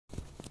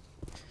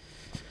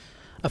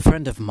A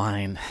friend of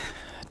mine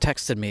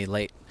texted me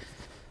late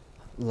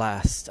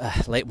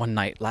one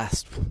night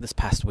this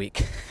past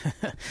week,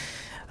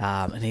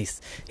 and he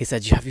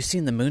said, "Have you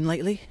seen the moon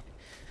lately?"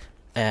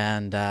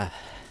 And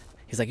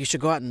he's like, "You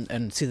should go out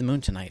and see the moon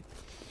tonight."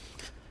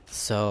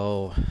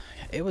 So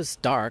it was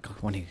dark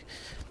when he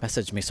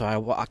messaged me, so I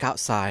walk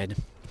outside,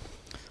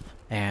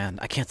 and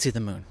I can't see the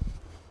moon.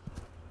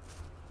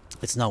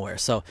 It's nowhere.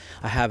 So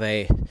I have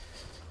a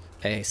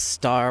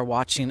star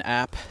watching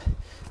app,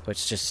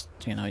 which just,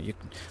 you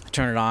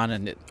turn it on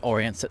and it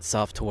orients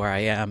itself to where I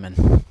am,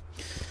 and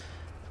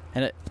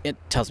it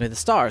tells me the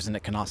stars, and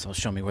it can also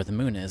show me where the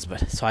moon is.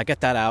 But so I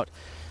get that out,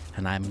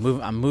 and I'm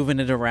moving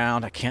it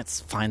around. I can't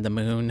find the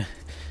moon,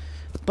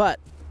 but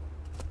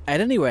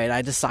at any rate,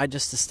 I decide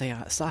just to stay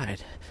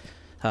outside.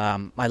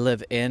 I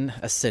live in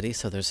a city,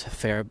 so there's a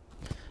fair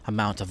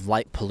amount of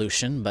light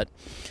pollution, but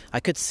I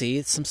could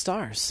see some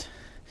stars.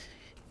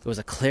 It was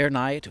a clear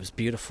night. It was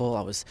beautiful.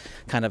 I was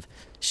kind of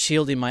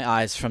shielding my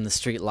eyes from the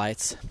street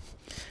lights.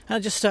 And I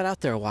just stood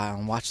out there a while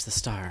and watched the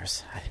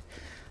stars.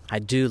 I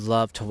do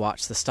love to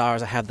watch the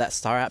stars. I have that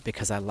star app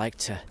because I like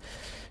to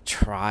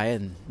try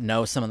and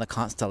know some of the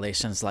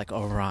constellations like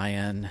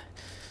Orion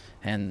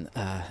and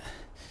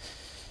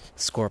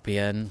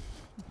Scorpion,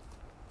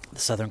 the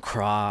Southern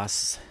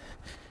Cross,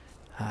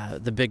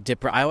 the Big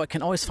Dipper. I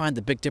can always find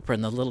the Big Dipper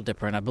and the Little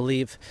Dipper, and I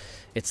believe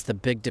it's the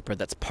Big Dipper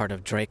that's part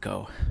of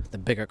Draco, the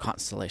bigger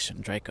constellation,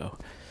 Draco,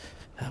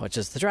 which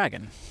is the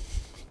dragon.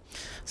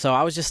 So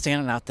I was just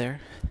standing out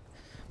there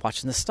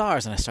watching the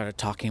stars, and I started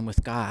talking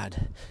with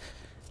God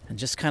and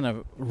just kind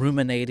of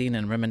ruminating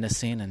and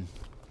reminiscing, and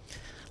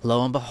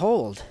lo and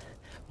behold,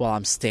 while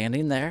I'm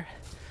standing there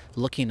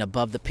looking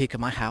above the peak of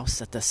my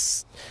house at the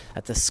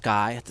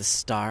sky, at the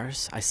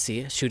stars, I see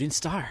a shooting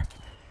star,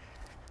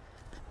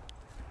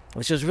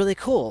 which was really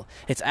cool.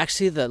 It's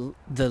actually the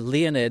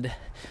Leonid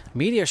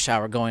meteor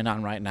shower going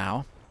on right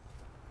now.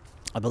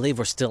 I believe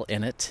we're still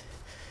in it.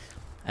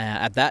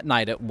 At that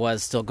night, it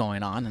was still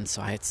going on, and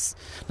so it's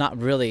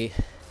not really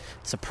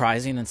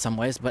surprising in some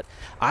ways, but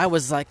I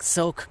was like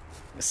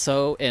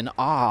so in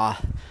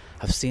awe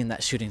of seeing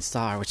that shooting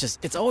star, which is,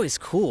 it's always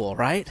cool,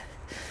 right?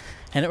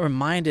 And it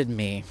reminded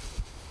me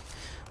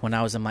when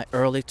I was in my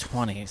early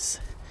 20s,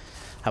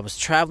 I was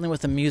traveling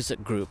with a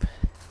music group.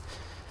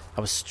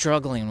 I was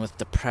struggling with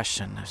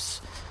depression.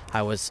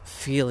 I was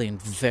feeling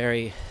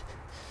very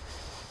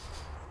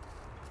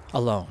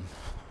alone,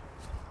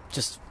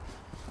 just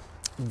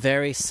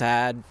very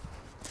sad,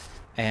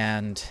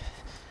 and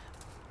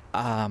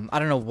I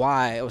don't know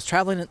why. I was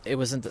traveling. It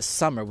was in the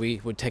summer.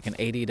 We would take an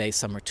 80-day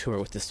summer tour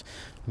with this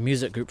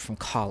music group from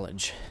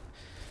college,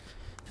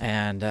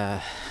 and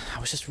I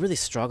was just really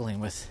struggling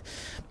with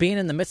being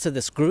in the midst of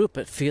this group,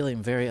 but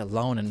feeling very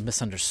alone and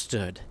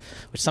misunderstood,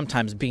 which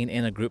sometimes being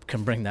in a group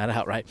can bring that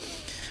out, right?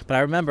 But I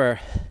remember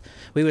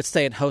we would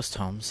stay in host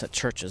homes at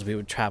churches. We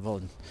would travel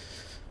and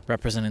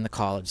representing the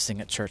college,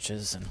 sing at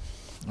churches, and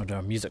or do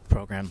a music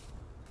program.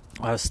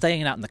 I was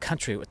staying out in the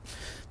country with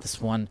this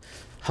one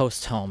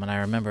host home, and I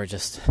remember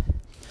just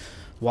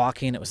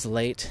walking. It was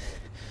late,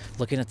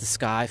 looking at the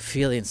sky,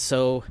 feeling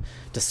so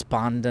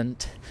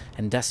despondent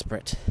and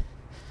desperate,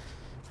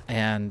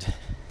 and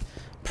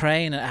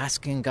praying and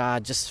asking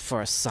God just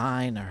for a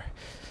sign or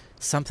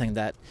something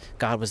that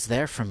God was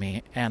there for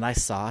me. And I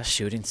saw a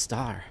shooting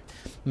star.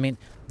 I mean,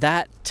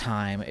 that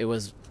time it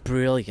was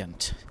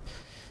brilliant.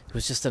 It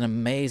was just an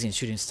amazing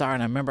shooting star,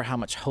 and I remember how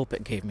much hope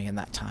it gave me in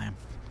that time.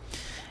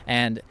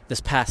 And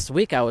this past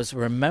week I was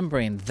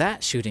remembering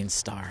that shooting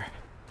star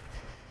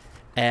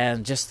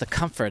and just the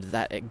comfort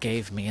that it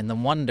gave me, and the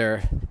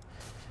wonder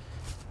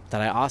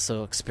that I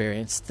also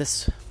experienced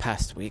this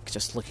past week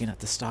just looking at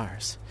the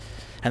stars.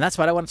 And that's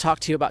what I want to talk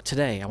to you about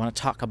today. I want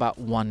to talk about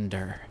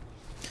wonder.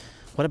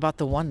 What about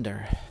the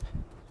wonder?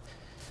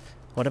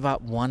 What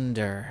about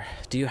wonder?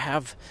 Do you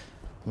have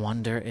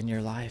wonder in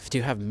your life? Do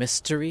you have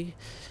mystery?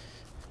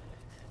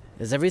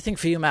 Is everything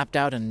for you mapped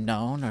out and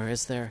known, or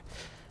is there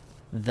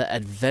the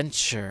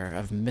adventure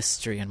of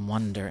mystery and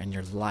wonder in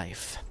your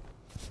life?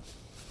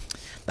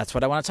 That's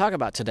what I want to talk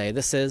about today.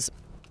 This is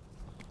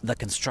the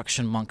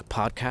Construction Monk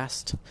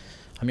Podcast.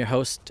 I'm your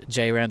host,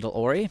 J. Randall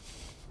Orey.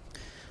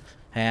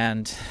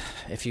 And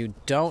if you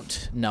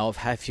don't know,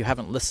 if you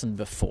haven't listened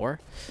before,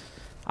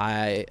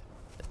 I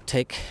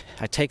take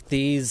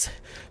these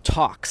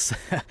talks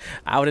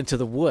out into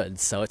the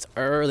woods. So it's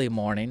early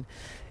morning.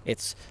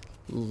 It's,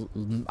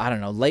 I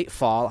don't know, late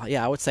fall.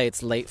 Yeah, I would say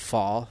it's late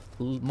fall.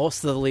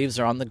 Most of the leaves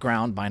are on the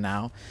ground by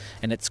now,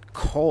 and it's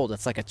cold.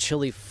 It's like a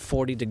chilly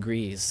 40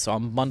 degrees. So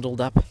I'm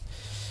bundled up.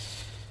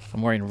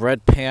 I'm wearing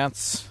red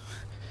pants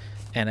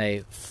and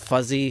a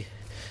fuzzy,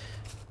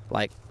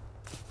 like,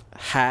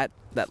 hat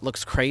that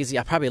looks crazy.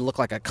 I probably look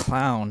like a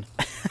clown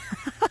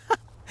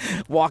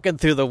walking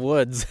through the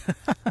woods.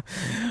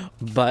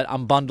 But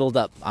I'm bundled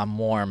up. I'm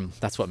warm.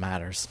 That's what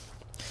matters.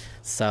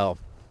 So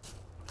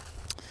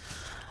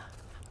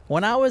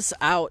when I was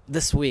out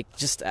this week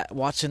just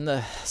watching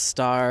the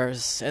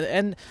stars,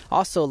 and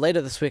also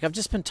later this week, I've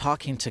just been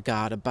talking to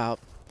God about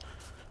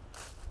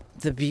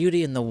the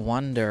beauty and the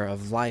wonder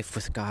of life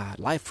with God,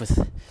 life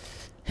with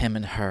Him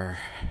and her.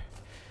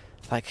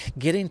 Like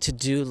getting to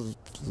do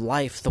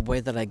life the way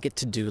that I get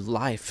to do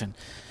life. And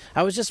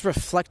I was just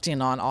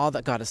reflecting on all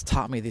that God has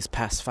taught me these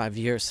past 5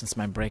 years since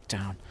my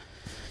breakdown.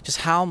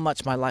 Just how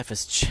much my life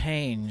has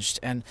changed.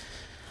 And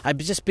I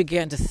just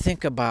began to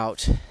think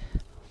about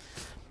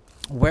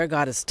where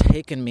God has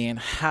taken me and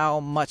how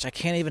much I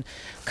can't even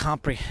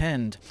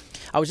comprehend.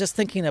 I was just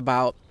thinking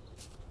about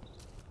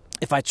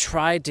if I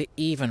tried to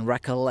even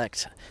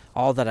recollect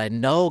all that I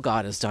know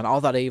God has done,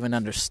 all that I even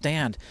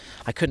understand,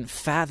 I couldn't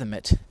fathom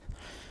it.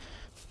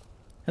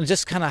 And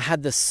just kind of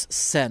had this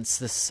sense,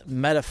 this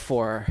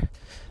metaphor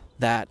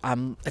that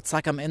it's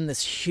like I'm in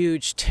this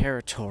huge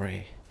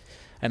territory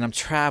and I'm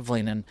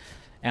traveling and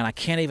I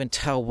can't even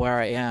tell where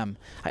I am.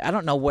 I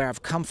don't know where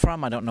I've come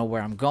from. I don't know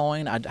where I'm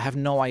going. I have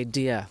no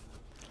idea.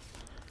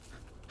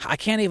 I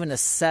can't even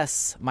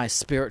assess my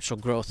spiritual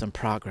growth and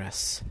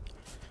progress.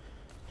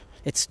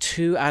 It's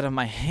too out of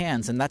my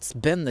hands, and that's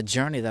been the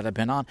journey that I've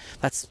been on.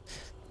 That's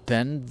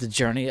been the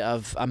journey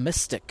of a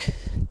mystic.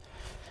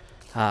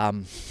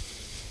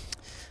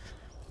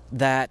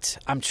 That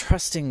I'm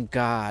trusting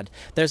God.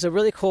 There's a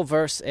really cool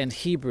verse in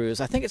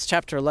Hebrews. I think it's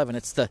chapter 11.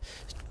 It's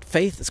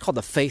called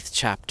the faith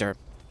chapter.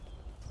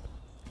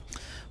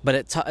 But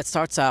it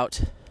starts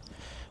out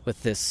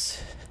with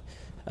this,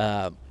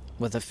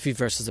 with a few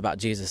verses about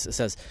Jesus. It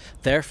says,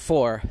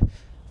 "Therefore,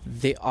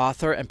 the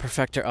author and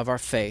perfecter of our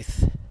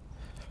faith,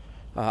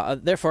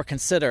 therefore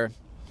consider."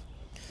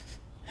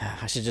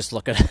 I should just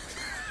look at.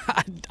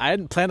 I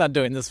didn't plan on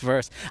doing this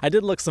verse. I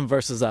did look some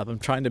verses up. I'm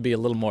trying to be a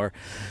little more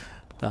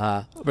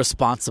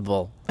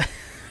responsible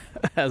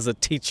as a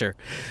teacher.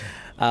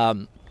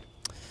 But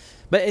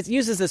it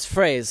uses this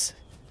phrase.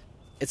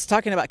 It's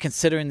talking about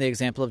considering the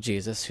example of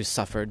Jesus who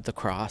suffered the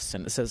cross.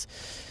 And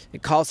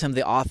it calls him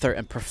the author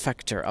and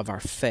perfecter of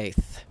our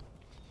faith.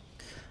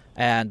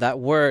 And that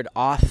word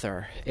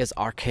author is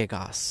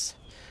archegos.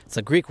 It's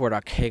a Greek word,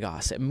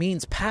 archegos. It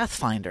means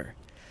pathfinder,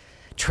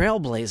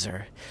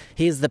 trailblazer.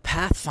 He is the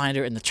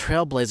pathfinder and the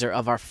trailblazer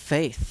of our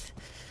faith.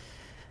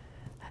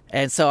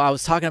 And so I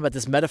was talking about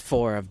this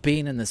metaphor of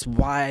being in this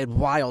wide,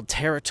 wild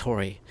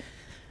territory.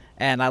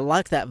 And I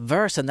like that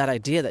verse and that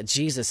idea that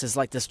Jesus is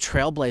like this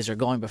trailblazer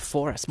going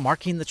before us,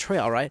 marking the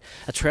trail, right?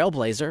 A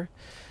trailblazer.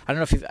 I don't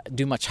know if you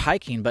do much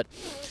hiking, but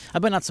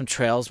I've been on some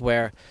trails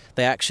where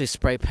they actually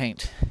spray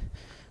paint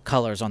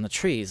colors on the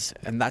trees.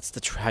 And that's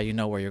how you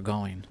know where you're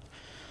going.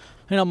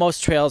 You know,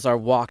 most trails are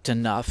walked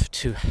enough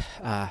to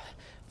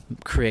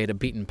create a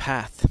beaten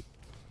path.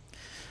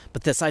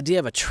 But this idea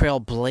of a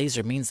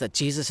trailblazer means that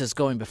Jesus is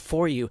going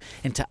before you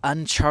into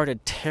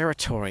uncharted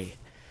territory.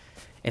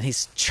 And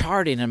he's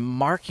charting and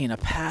marking a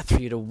path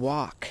for you to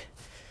walk.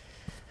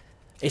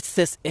 It's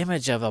this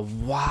image of a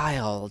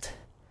wild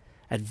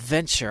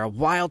adventure, a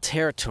wild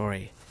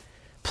territory,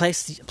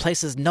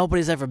 places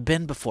nobody's ever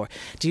been before.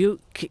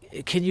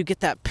 Can you get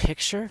that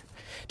picture?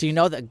 Do you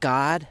know that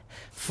God,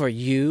 for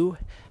you,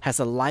 has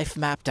a life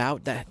mapped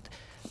out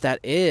that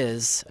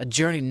is a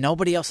journey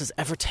nobody else has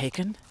ever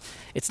taken?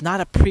 It's not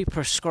a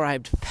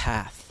pre-prescribed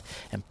path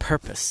and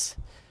purpose.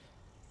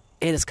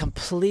 It is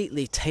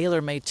completely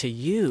tailor-made to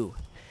you.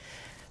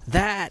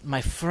 That,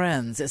 my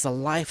friends, is a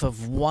life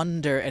of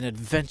wonder and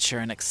adventure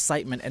and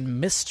excitement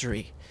and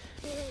mystery.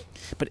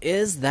 But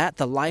is that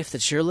the life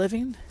that you're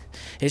living?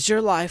 Is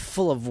your life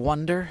full of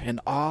wonder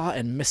and awe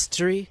and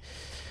mystery?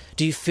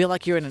 Do you feel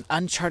like you're in an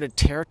uncharted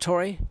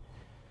territory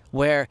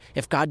where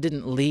if God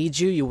didn't lead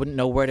you, you wouldn't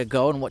know where to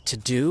go and what to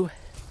do?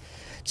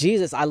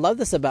 I love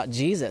this about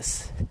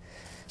Jesus.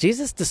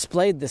 Jesus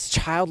displayed this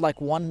childlike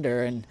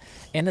wonder and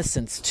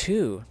innocence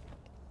too.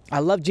 I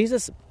love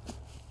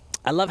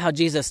how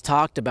Jesus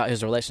talked about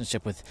his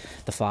relationship with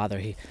the Father.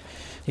 He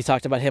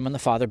talked about him and the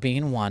Father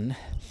being one.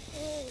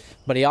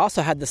 But he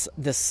also had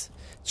this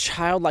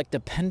childlike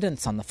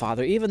dependence on the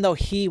Father. Even though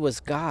he was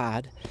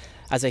God,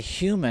 as a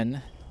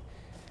human,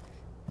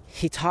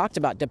 he talked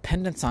about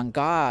dependence on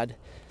God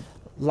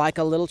like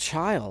a little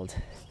child.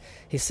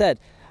 He said,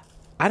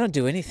 I don't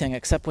do anything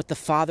except what the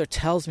Father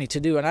tells me to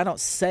do, and I don't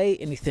say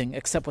anything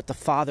except what the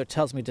Father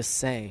tells me to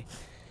say.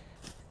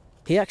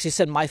 He actually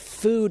said, my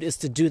food is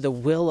to do the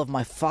will of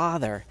my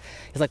Father.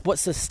 He's like, what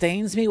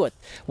sustains me,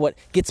 what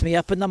gets me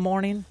up in the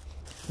morning,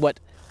 what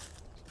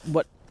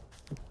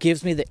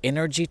gives me the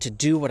energy to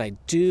do what I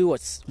do,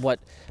 what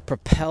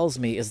propels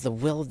me is the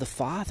will of the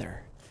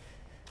Father.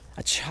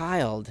 A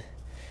child.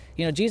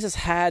 You know, Jesus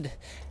had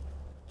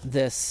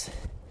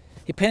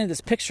he painted this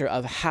picture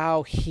of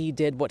how he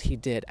did what he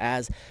did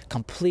as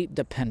complete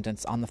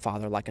dependence on the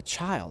Father like a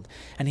child.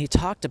 And he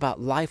talked about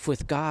life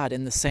with God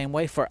in the same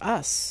way for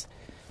us.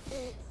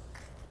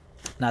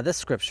 Now, this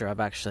scripture I've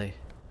actually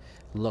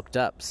looked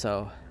up,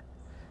 so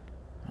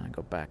I'll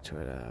go back to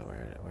it.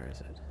 Where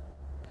is it?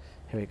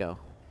 Here we go.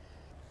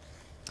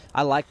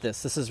 I like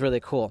this. This is really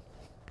cool.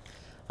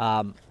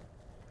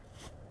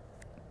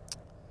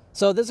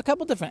 So there's a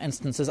couple different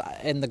instances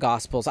in the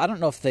Gospels. I don't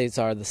know if these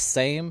are the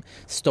same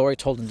story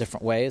told in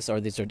different ways,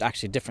 or these are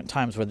actually different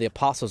times where the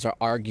apostles are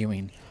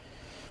arguing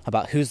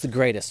about who's the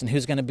greatest and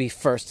who's going to be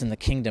first in the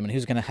kingdom and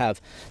who's going to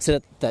sit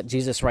at that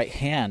Jesus' right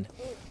hand.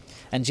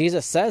 And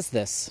Jesus says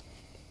this.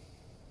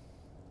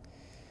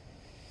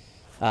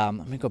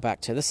 Let me go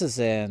back to, this is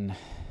in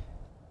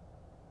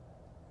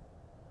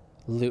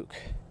Luke.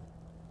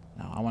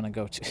 No, I want to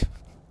go to,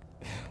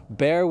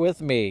 bear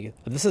with me.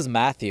 This is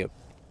Matthew.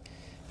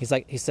 He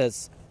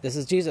says, this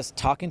is Jesus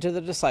talking to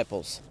the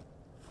disciples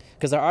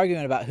because they're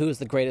arguing about who is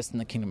the greatest in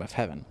the kingdom of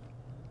heaven.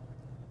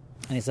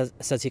 And he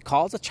says he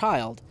calls a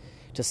child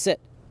to sit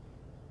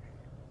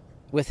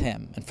with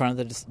him in front of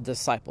the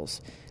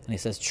disciples. And he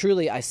says,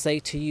 truly I say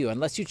to you,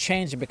 unless you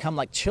change and become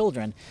like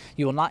children,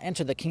 you will not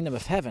enter the kingdom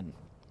of heaven.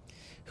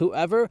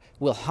 Whoever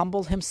will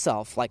humble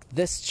himself like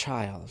this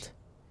child,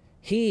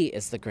 he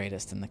is the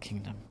greatest in the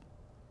kingdom.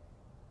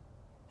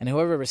 And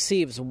whoever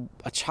receives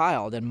a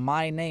child in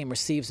my name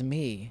receives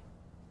me.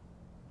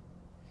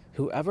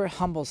 Whoever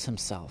humbles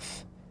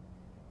himself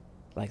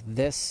like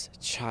this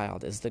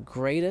child is the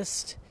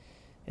greatest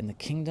in the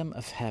kingdom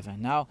of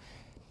heaven. Now,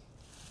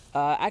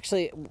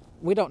 actually,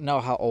 we don't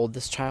know how old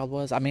this child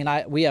was. I mean,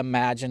 we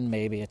imagine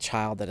maybe a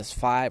child that is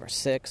 5 or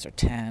 6 or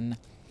 10.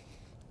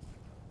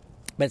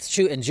 But it's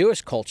true, in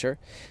Jewish culture,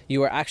 you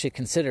were actually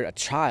considered a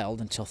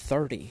child until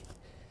 30.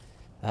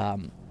 I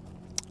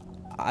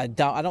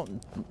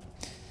don't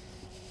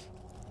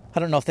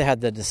know if they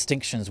had the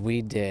distinctions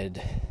we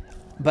did.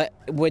 But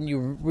when you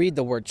read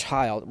the word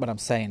child, what I'm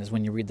saying is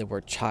when you read the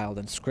word child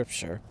in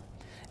Scripture,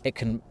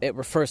 it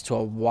refers to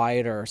a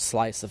wider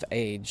slice of an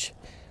age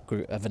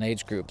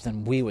group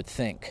than we would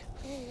think.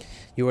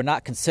 You were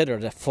not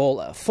considered a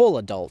full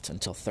adult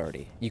until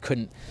 30. You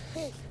couldn't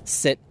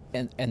sit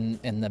in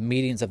the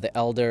meetings of the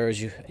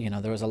elders. You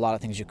know, there was a lot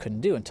of things you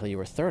couldn't do until you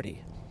were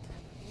 30.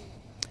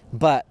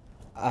 But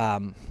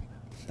that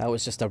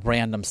was just a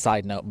random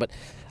side note. But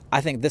I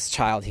think this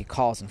child he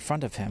calls in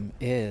front of him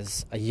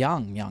is a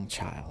young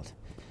child.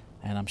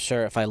 And I'm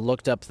sure if I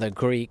looked up the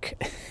Greek,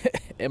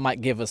 it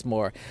might give us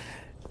more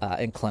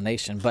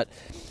inclination. But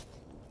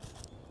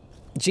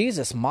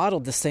Jesus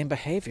modeled the same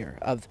behavior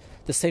of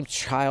the same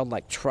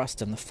childlike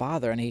trust in the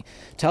Father. And he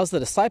tells the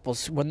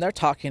disciples when they're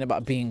talking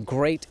about being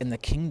great in the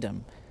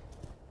kingdom,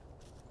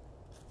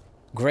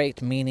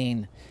 great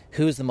meaning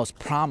who's the most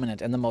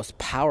prominent and the most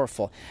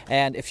powerful.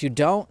 And if you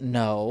don't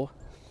know,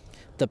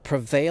 the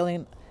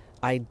prevailing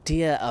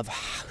idea of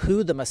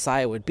who the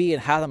Messiah would be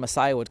and how the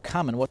Messiah would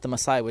come and what the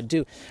Messiah would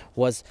do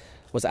was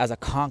as a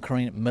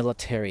conquering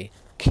military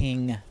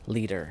king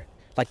leader,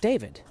 like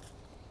David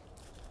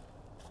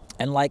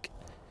and like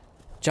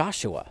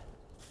Joshua.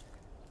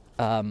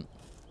 That's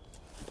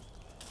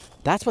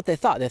what they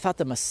thought. They thought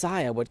the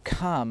Messiah would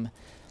come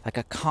like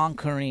a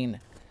conquering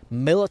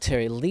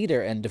military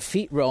leader and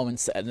defeat Rome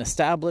and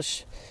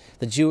establish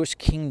the Jewish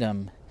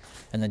kingdom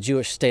and the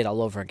Jewish state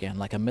all over again,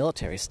 like a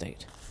military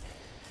state.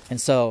 And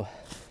so,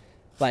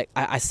 like,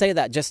 I say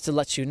that just to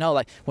let you know,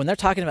 like, when they're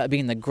talking about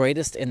being the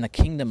greatest in the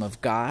kingdom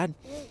of God,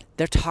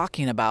 they're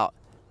talking about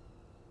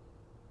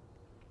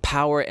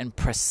power and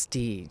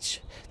prestige.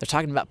 They're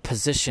talking about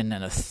position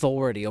and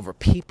authority over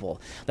people.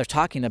 They're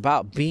talking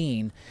about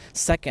being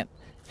second,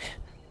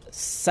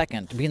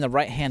 being the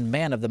right-hand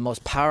man of the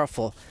most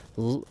powerful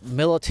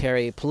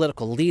military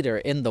political leader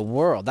in the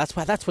world. That's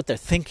what they're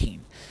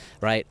thinking,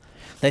 right?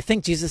 They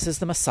think Jesus is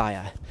the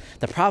Messiah.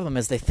 The problem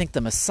is they think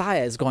the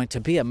Messiah is going to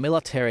be a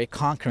military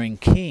conquering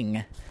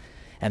king,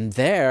 and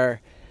they're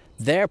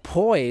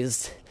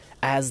poised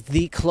as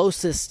the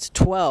closest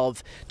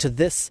 12 to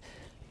this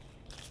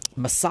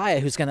Messiah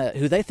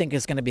who they think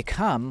is going to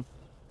become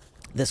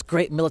this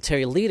great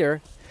military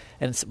leader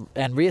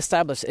and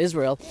reestablish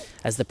Israel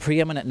as the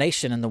preeminent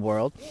nation in the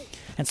world.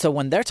 And so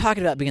when they're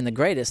talking about being the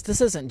greatest,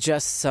 this isn't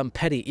just some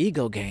petty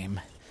ego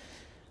game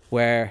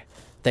where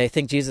they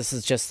think Jesus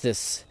is just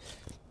this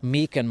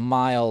meek and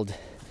mild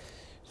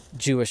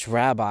Jewish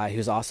rabbi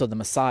who's also the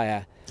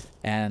Messiah,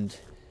 and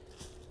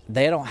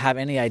they don't have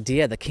any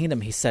idea the kingdom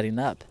he's setting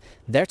up.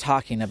 They're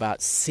talking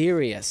about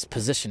serious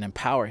position and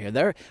power here.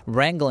 They're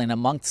wrangling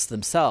amongst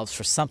themselves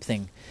for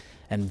something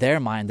in their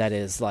mind that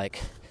is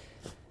like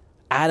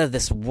out of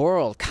this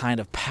world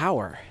kind of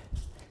power.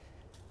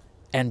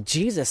 And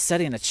Jesus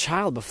setting a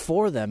child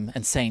before them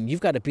and saying, you've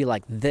got to be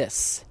like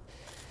this.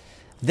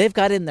 They've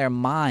got in their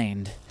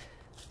mind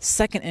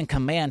second in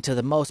command to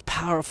the most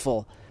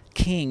powerful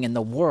king in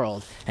the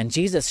world, and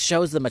Jesus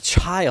shows them a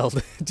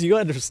child. Do you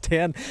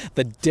understand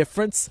the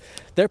difference?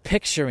 They're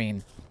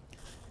picturing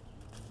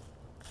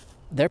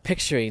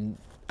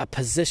a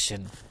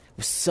position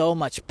with so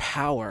much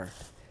power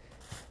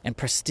and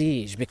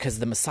prestige because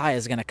the Messiah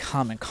is going to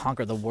come and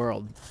conquer the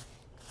world,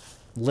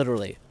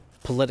 literally,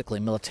 politically,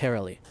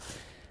 militarily.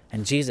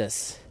 And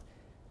Jesus,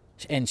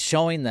 and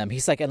showing them,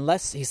 he's like,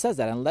 unless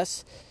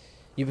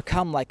you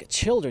become like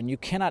children, you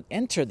cannot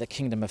enter the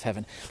kingdom of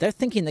heaven. They're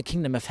thinking the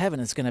kingdom of heaven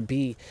is going to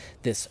be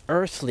this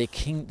earthly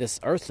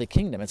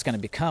kingdom. It's going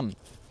to become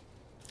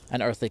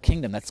an earthly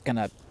kingdom that's going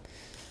to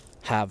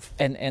have,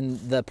 and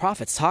the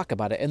prophets talk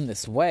about it in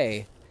this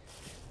way,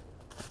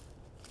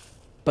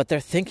 but they're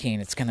thinking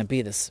it's going to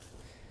be this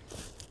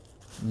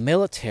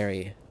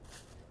military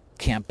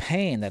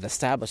campaign that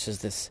establishes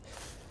this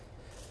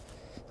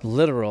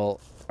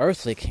literal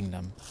earthly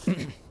kingdom.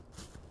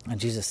 And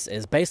Jesus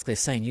is basically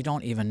saying, you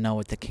don't even know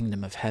what the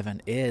kingdom of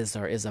heaven is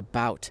or is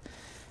about.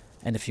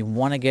 And if you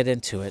want to get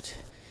into it,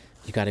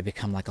 you got to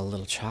become like a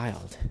little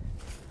child.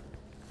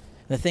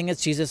 The thing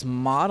is, Jesus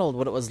modeled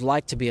what it was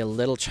like to be a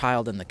little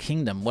child in the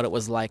kingdom, what it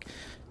was like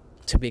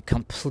to be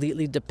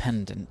completely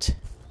dependent.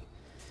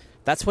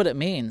 That's what it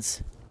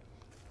means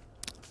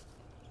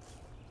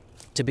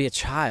to be a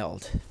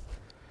child.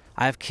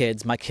 I have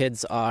kids. My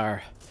kids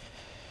are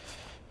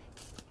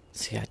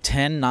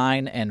 10,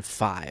 9, and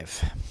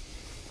 5.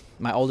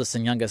 My oldest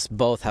and youngest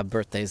both have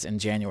birthdays in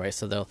January,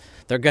 so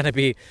they're going to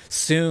be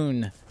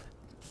soon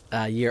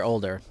a year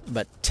older.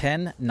 But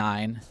 10,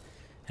 9,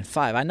 and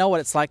 5. I know what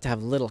it's like to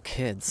have little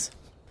kids.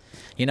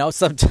 You know,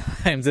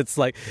 sometimes it's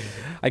like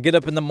I get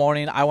up in the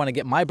morning, I want to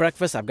get my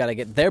breakfast. I've got to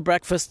get their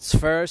breakfasts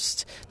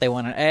first. They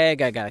want an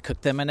egg. I got to cook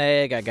them an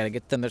egg. I got to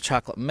get them their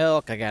chocolate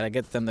milk. I got to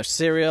get them their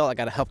cereal. I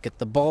got to help get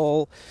the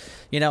bowl.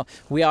 You know,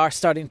 we are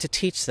starting to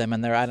teach them,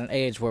 and they're at an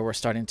age where we're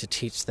starting to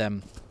teach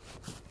them.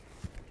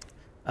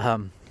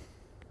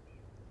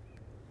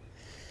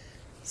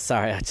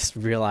 Sorry, I just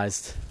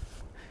realized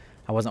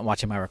I wasn't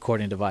watching my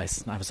recording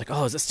device. And I was like,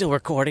 oh, is it still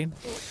recording?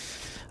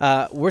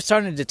 We're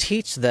starting to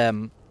teach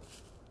them,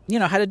 you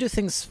know, how to do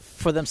things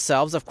for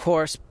themselves, of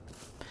course,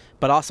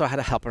 but also how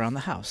to help around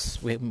the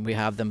house. We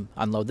have them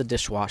unload the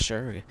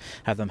dishwasher. We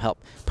have them help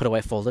put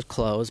away folded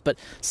clothes. But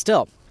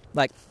still,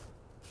 like,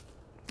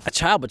 a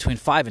child between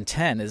 5 and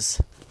 10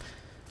 is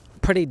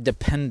pretty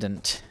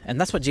dependent. And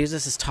that's what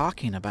Jesus is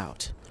talking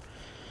about.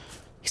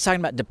 He's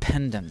talking about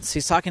dependence.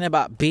 He's talking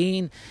about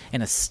being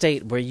in a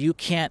state where you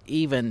can't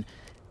even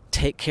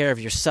take care of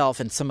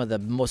yourself in some of the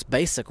most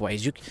basic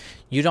ways.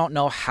 You don't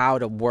know how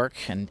to work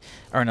and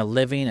earn a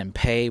living and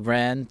pay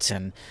rent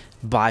and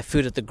buy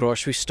food at the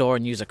grocery store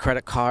and use a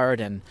credit card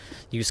and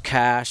use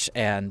cash,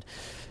 and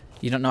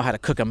you don't know how to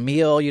cook a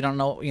meal. You don't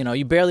know,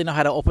 you barely know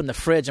how to open the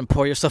fridge and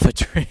pour yourself a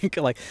drink.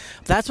 Like,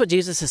 that's what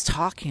Jesus is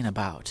talking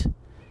about.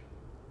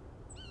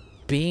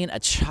 Being a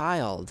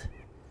child,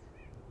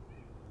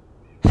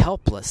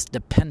 helpless,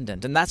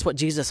 dependent. And that's what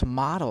Jesus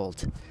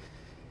modeled.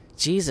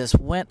 Jesus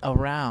went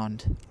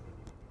around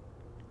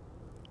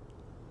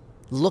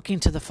looking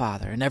to the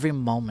Father in every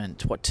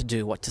moment, what to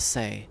do, what to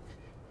say.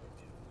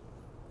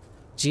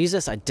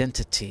 Jesus'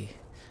 identity,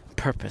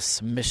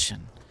 purpose,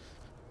 mission,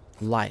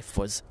 life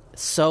was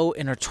so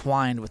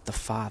intertwined with the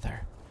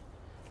Father.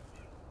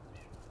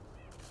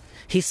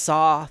 He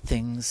saw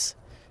things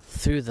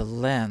through the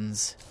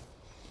lens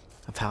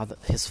of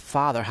his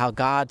Father, how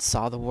God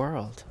saw the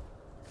world.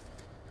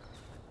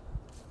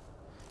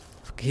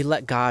 He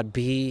let God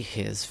be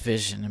his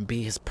vision and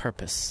be his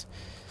purpose.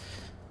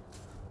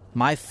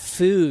 My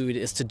food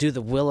is to do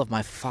the will of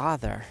my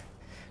Father.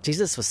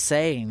 Jesus was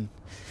saying,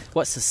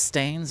 what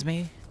sustains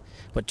me,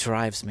 what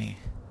drives me,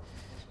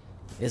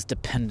 is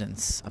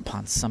dependence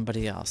upon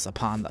somebody else,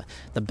 upon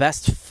the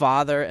best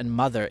father and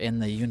mother in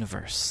the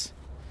universe.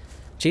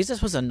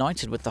 Jesus was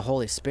anointed with the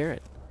Holy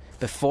Spirit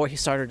before he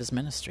started his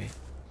ministry.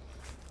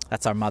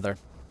 That's our mother.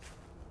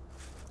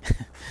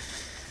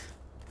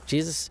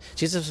 Jesus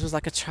was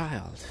like a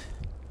child.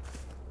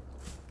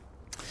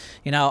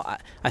 You know,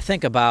 I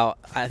think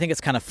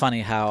it's kind of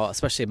funny how,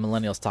 especially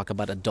millennials, talk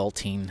about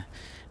adulting.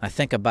 I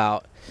think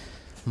about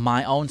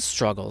my own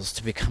struggles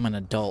to become an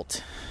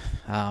adult.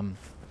 I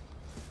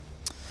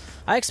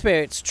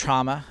experienced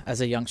trauma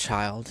as a young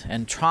child,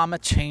 and trauma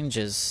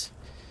changes,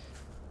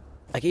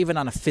 like even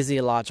on a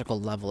physiological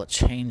level, it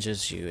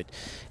changes you.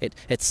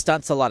 It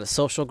stunts a lot of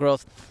social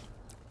growth.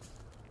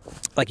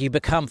 Like, you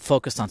become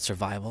focused on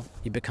survival.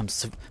 You become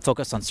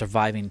focused on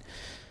surviving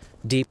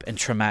deep and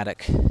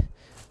traumatic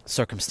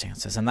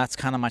circumstances. And that's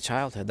kind of my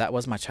childhood. That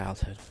was my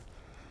childhood.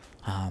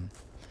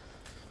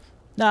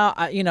 Now,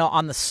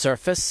 on the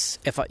surface,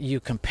 if you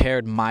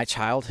compared my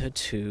childhood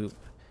to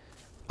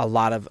a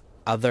lot of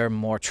other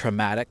more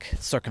traumatic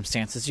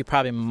circumstances, you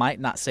probably might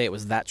not say it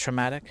was that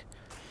traumatic.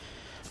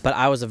 But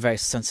I was a very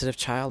sensitive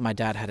child. My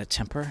dad had a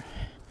temper.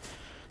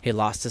 He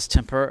lost his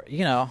temper,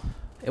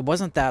 It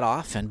wasn't that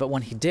often, but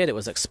when he did, it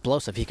was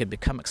explosive. He could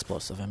become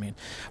explosive. I mean,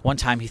 one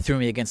time he threw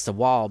me against the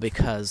wall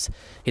because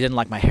he didn't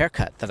like my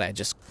haircut that I had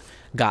just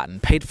gotten,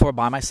 paid for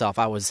by myself.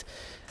 I was,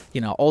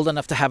 old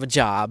enough to have a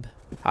job.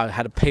 I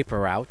had a paper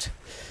route.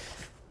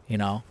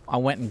 I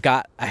went and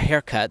got a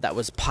haircut that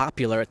was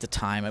popular at the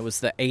time. It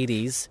was the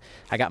 80s.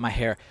 I got my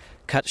hair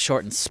cut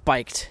short and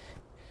spiked.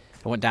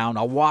 I went down.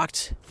 I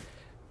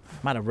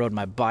might have rode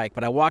my bike,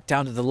 but I walked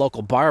down to the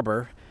local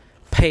barber,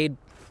 paid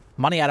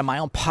money out of my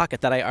own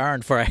pocket that I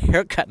earned for a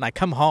haircut, and I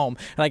come home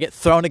and I get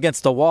thrown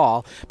against the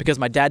wall because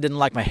my dad didn't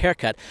like my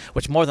haircut,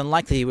 which more than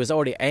likely he was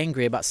already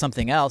angry about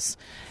something else,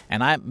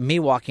 and me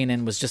walking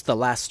in was just the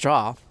last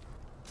straw.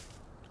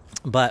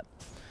 But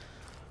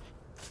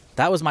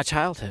that was my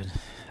childhood.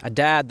 A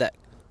dad that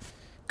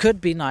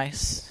could be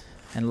nice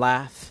and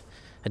laugh,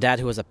 a dad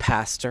who was a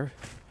pastor,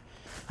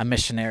 a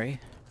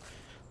missionary,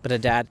 but a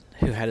dad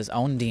who had his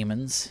own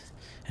demons,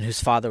 and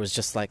whose father was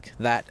just like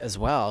that as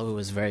well, who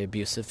was very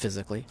abusive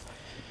physically.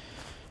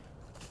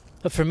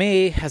 But for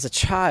me, as a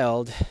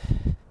child,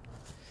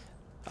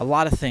 a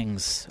lot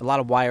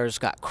of wires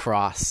got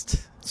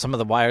crossed. Some of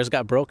the wires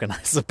got broken,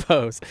 I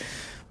suppose.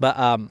 But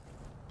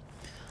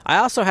I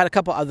also had a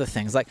couple other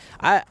things. Like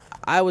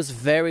I was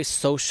very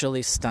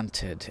socially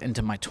stunted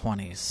into my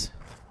 20s.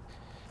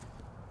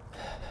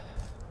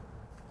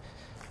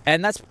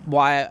 And that's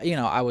why,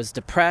 I was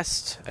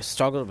depressed. I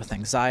struggled with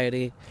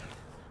anxiety.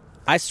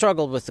 I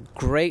struggled with a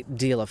great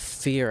deal of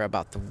fear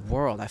about the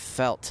world. I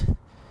felt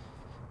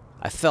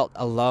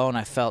alone.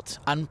 I felt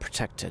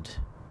unprotected.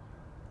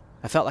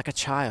 I felt like a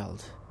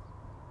child,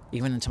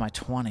 even into my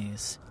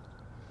 20s.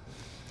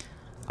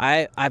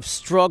 I've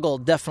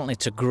struggled definitely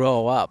to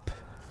grow up.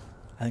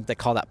 I think they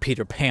call that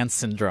Peter Pan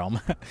syndrome.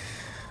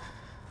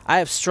 I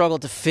have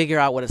struggled to figure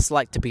out what it's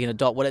like to be an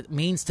adult, what it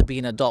means to be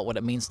an adult, what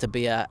it means to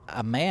be a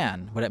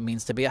man, what it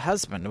means to be a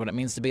husband, what it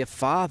means to be a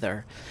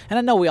father. And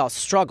I know we all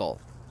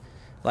struggle.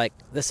 Like,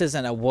 this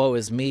isn't a woe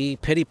is me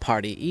pity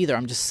party either.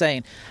 I'm just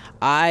saying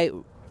I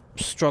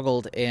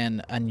struggled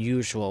in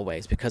unusual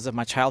ways because of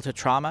my childhood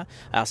trauma.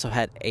 I also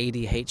had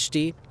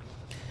ADHD,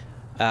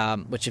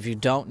 which if you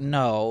don't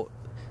know,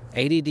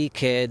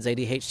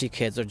 ADHD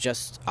kids are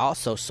just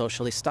also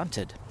socially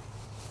stunted.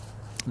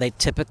 They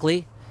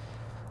typically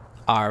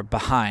are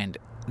behind.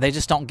 They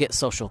just don't get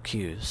social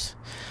cues.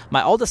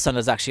 My oldest son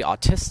is actually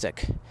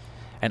autistic,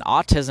 and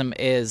autism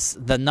is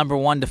the number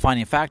one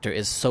defining factor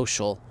is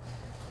social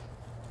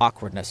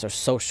awkwardness or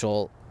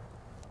social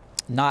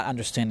not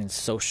understanding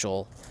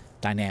social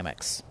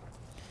dynamics.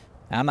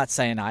 And I'm not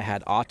saying I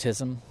had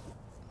autism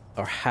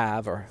or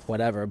have or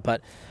whatever,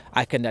 but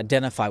I can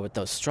identify with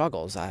those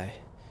struggles. I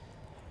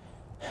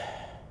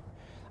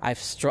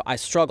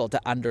struggled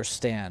to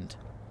understand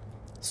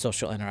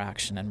social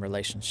interaction and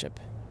relationship,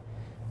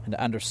 and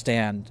to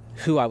understand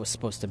who I was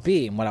supposed to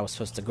be and what I was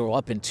supposed to grow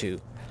up into.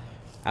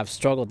 I've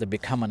struggled to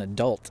become an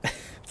adult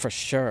for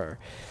sure,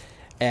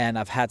 and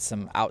I've had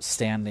some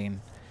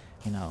outstanding,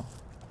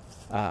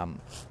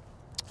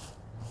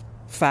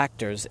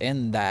 factors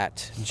in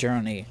that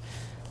journey.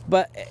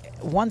 But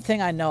one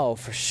thing I know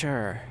for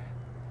sure,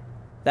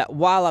 that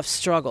while I've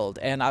struggled,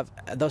 and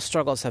those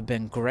struggles have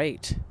been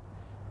great,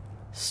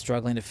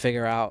 struggling to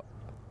figure out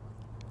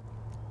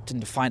and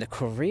to find a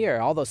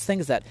career, all those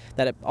things that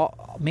it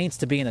all means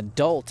to be an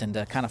adult and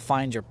to kind of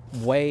find your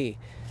way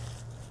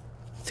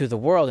through the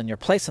world and your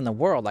place in the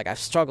world. Like, I've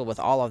struggled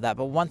with all of that.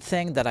 But one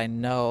thing that I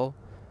know,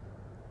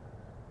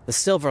 the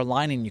silver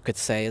lining you could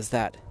say, is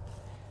that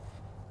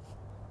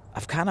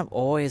I've kind of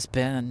always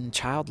been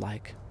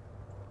childlike.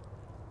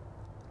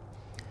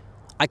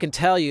 I can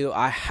tell you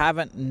I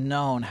haven't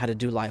known how to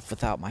do life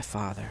without my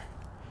father.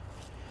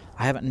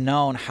 I haven't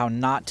known how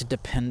not to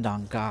depend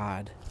on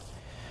God.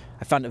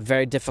 I found it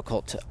very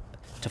difficult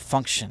to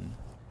function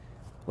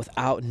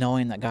without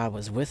knowing that God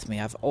was with me.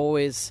 I've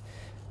always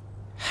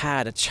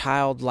had a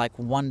childlike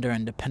wonder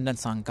and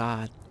dependence on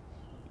God.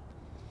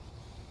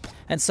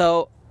 And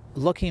so,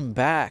 looking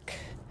back,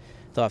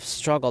 though I've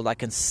struggled, I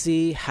can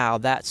see how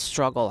that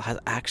struggle has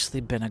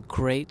actually been a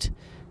great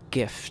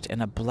gift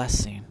and a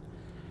blessing.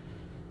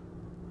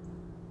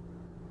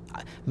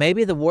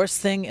 Maybe the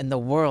worst thing in the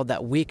world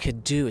that we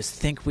could do is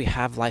think we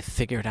have life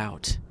figured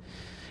out,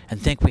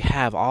 and think we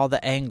have all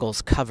the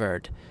angles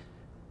covered,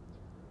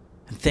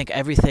 and think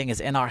everything is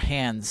in our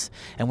hands,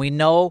 and we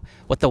know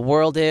what the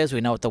world is,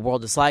 we know what the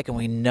world is like, and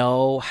we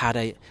know how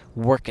to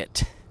work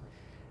it.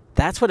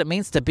 That's what it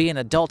means to be an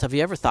adult. Have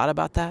you ever thought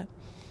about that?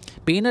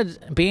 Being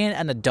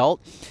an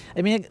adult,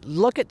 I mean,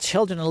 look at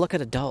children and look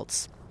at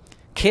adults.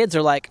 Kids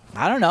are like,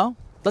 I don't know,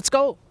 let's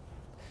go.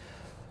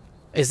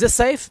 Is this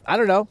safe? I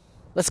don't know.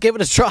 Let's give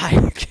it a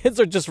try. Kids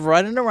are just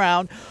running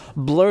around,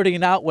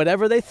 blurting out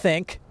whatever they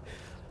think.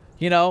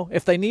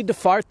 If they need to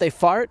fart, they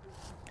fart.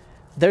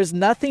 There's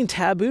nothing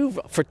taboo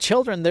for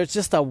children. There's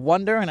just a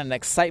wonder and an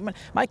excitement.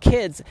 My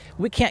kids,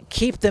 we can't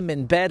keep them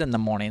in bed in the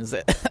mornings.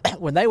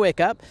 When they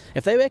wake up,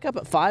 if they wake up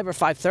at 5 or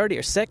 5:30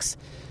 or 6,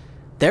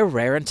 they're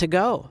raring to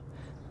go.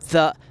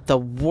 The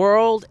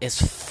world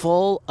is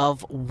full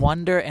of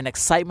wonder and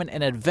excitement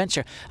and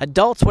adventure.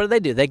 Adults, what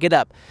do? They get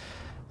up.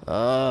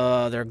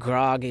 Oh, they're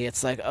groggy.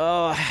 It's like,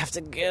 I have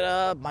to get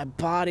up. My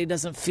body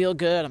doesn't feel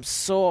good. I'm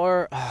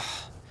sore.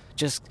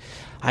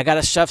 I got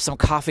to shove some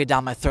coffee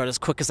down my throat as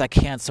quick as I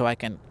can so I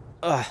can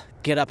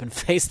get up and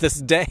face this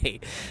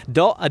day.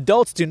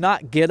 Adults do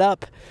not get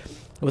up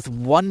with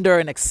wonder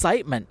and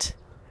excitement.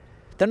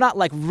 They're not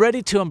like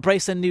ready to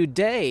embrace a new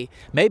day.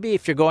 Maybe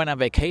if you're going on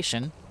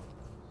vacation,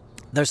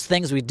 there's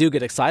things we do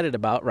get excited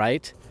about,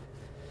 right?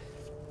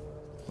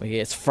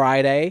 It's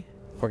Friday.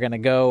 We're going to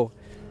go,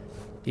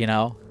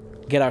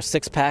 get our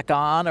six-pack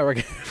on, or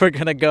we're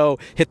going to go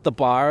hit the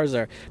bars,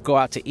 or go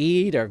out to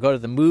eat, or go to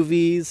the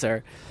movies,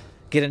 or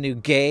get a new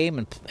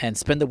game and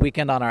spend the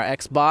weekend on our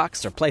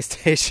Xbox or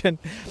PlayStation.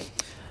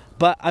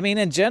 But, I mean,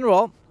 in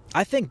general,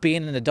 I think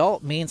being an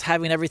adult means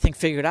having everything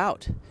figured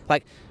out.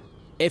 Like,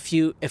 if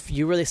you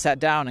really sat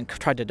down and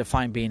tried to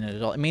define being an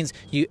adult,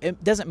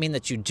 it doesn't mean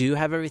that you do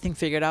have everything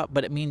figured out,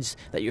 but it means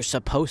that you're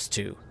supposed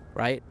to,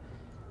 right?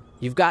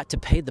 You've got to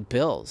pay the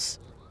bills.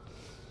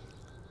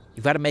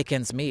 You've got to make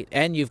ends meet.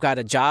 And you've got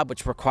a job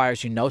which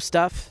requires you know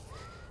stuff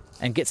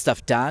and get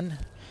stuff done.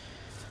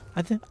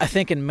 I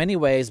think in many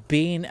ways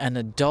being an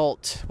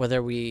adult,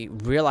 whether we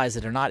realize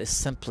it or not, is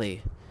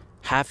simply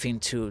having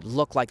to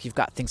look like you've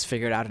got things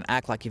figured out and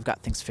act like you've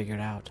got things figured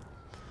out.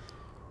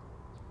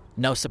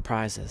 No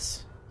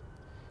surprises.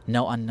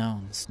 No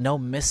unknowns. No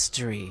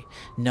mystery.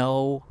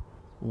 No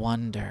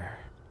wonder.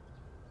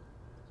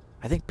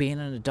 I think being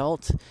an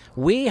adult,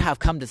 we have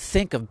come to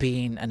think of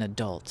being an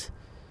adult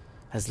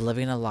as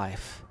living a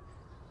life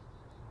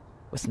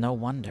with no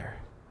wonder,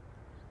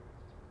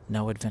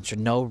 no adventure,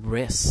 no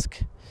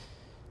risk.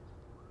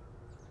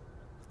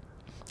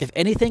 If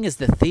anything is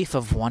the thief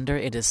of wonder,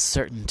 it is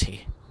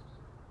certainty.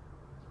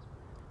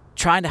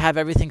 Trying to have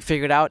everything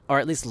figured out, or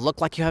at least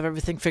look like you have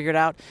everything figured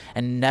out,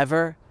 and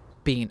never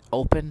being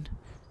open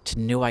to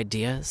new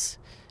ideas,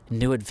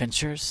 new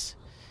adventures,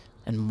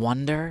 and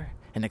wonder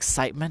and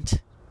excitement.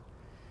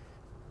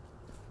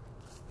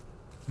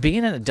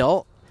 Being an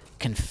adult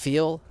can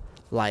feel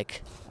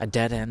like a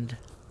dead end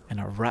and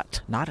a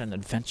rut, not an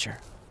adventure.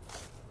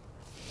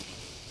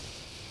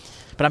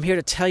 But I'm here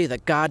to tell you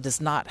that God does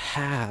not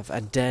have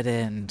a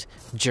dead-end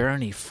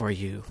journey for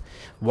you,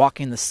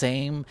 walking the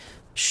same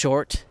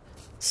short,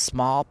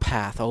 small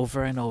path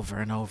over and over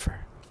and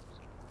over.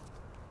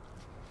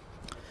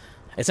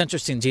 It's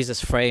interesting, Jesus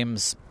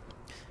frames,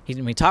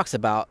 when he talks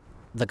about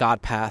the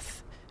God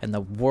path and the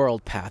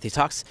world path,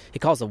 he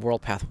calls the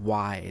world path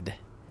wide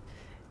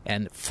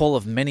and full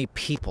of many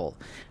people,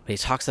 but he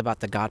talks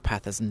about the God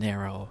path as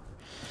narrow.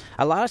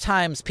 A lot of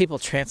times people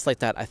translate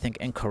that, I think,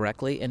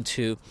 incorrectly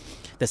into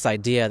this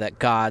idea that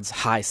God's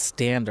high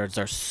standards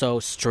are so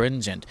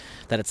stringent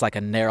that it's like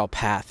a narrow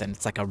path and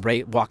it's like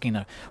walking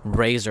a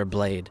razor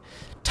blade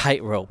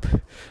tightrope,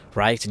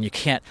 right? And you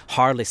can't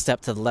hardly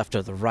step to the left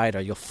or the right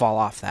or you'll fall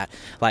off that.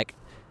 Like,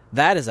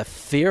 that is a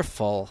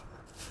fearful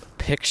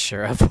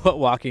picture of what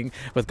walking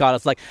with God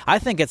is like. I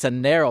think it's a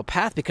narrow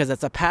path because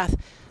it's a path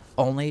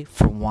only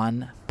for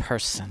one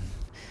person.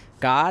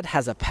 God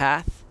has a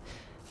path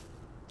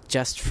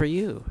just for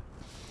you.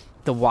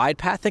 The wide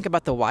path, think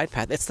about the wide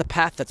path. It's the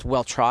path that's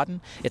well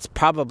trodden. It's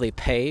probably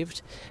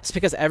paved. It's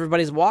because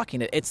everybody's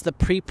walking it. It's the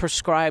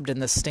pre-prescribed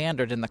and the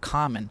standard and the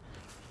common.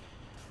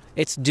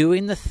 It's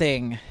doing the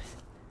thing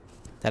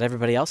that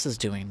everybody else is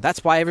doing.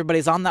 That's why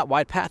everybody's on that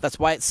wide path. That's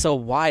why it's so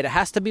wide. It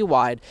has to be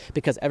wide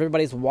because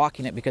everybody's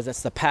walking it, because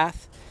it's the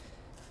path.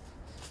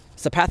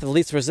 It's the path of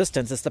least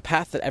resistance. It's the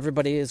path that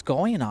everybody is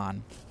going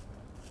on.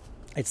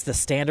 It's the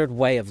standard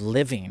way of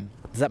living.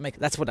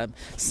 That's what I'm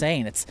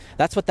saying.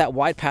 That's what that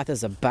wide path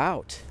is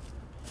about.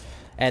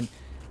 And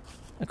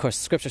of course,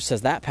 Scripture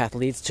says that path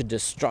leads to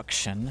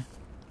destruction.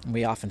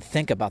 We often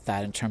think about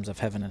that in terms of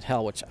heaven and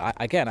hell, which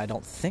I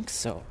don't think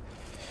so.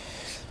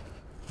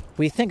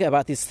 We think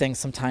about these things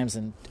sometimes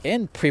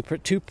in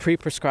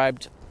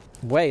pre-prescribed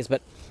ways,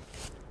 but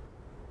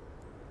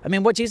I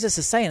mean, what Jesus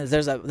is saying is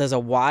there's a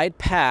wide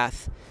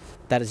path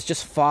that is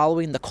just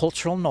following the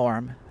cultural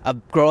norm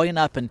of growing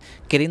up and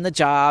getting the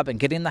job and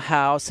getting the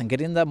house and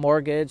getting the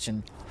mortgage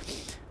and,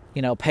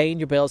 paying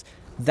your bills.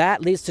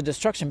 That leads to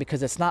destruction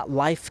because it's not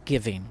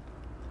life-giving.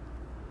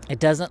 It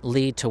doesn't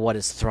lead to what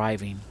is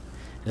thriving.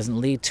 It doesn't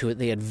lead to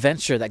the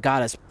adventure that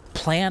God has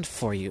planned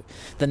for you.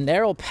 The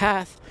narrow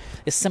path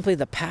is simply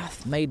the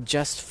path made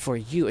just for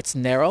you. It's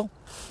narrow.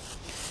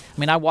 I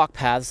mean, I walk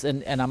paths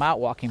and I'm out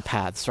walking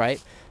paths,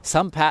 right?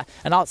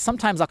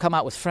 Sometimes I'll come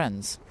out with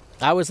friends.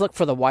 I always look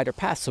for the wider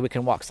path so we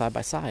can walk side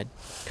by side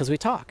because we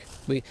talk.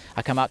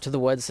 I come out to the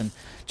woods, and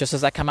just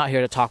as I come out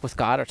here to talk with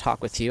God or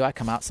talk with you, I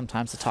come out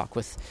sometimes to talk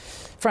with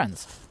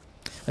friends.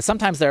 And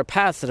sometimes there are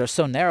paths that are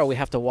so narrow we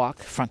have to walk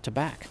front to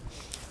back.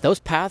 Those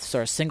paths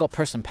are a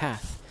single-person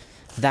path.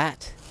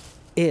 That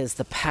is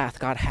the path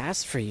God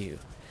has for you.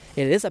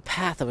 It is a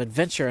path of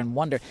adventure and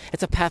wonder.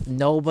 It's a path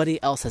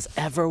nobody else has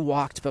ever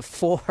walked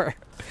before.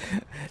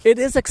 It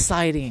is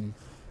exciting.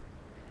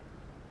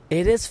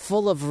 It is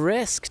full of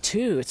risk,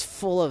 too. It's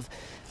full of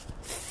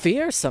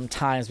fear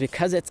sometimes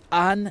because it's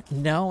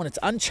unknown. It's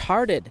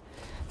uncharted.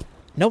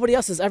 Nobody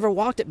else has ever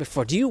walked it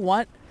before. Do you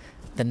want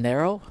the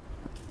narrow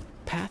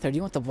path or do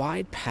you want the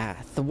wide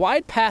path? The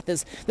wide path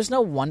there's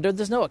no wonder.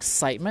 There's no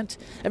excitement.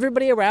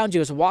 Everybody around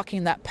you is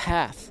walking that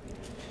path,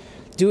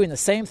 doing the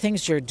same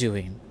things you're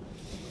doing.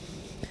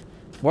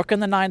 Working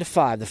the 9 to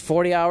 5, the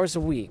 40 hours a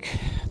week.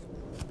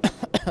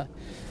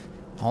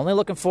 Only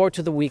looking forward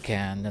to the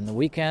weekend, and the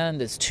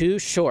weekend is too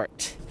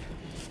short.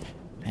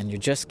 And you're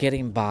just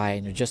getting by,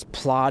 and you're just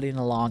plodding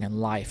along in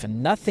life,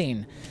 and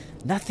nothing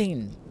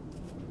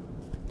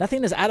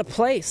is out of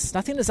place.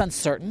 Nothing is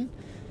uncertain.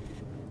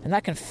 And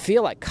that can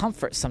feel like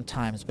comfort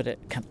sometimes, but it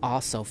can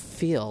also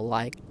feel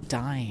like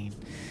dying.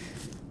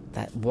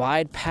 That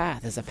wide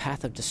path is a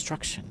path of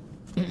destruction.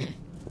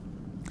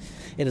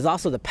 It is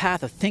also the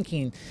path of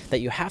thinking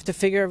that you have to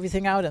figure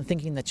everything out and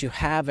thinking that you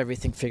have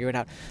everything figured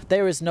out.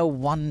 There is no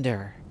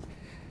wonder,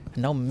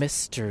 no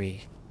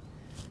mystery.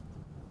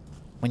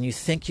 When you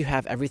think you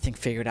have everything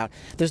figured out,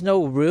 there's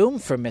no room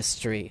for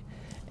mystery.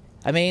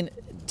 I mean,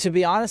 to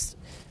be honest,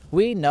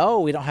 we know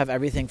we don't have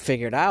everything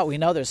figured out. We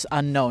know there's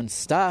unknown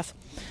stuff.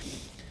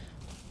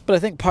 But I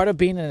think part of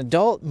being an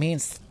adult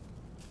means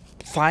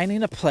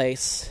finding a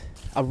place,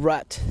 a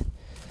rut,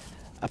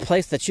 a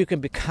place that you can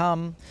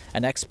become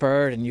an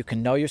expert and you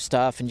can know your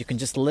stuff and you can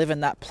just live in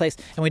that place.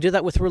 And we do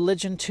that with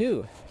religion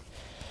too.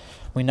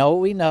 We know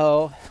what we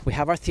know. We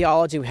have our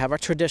theology. We have our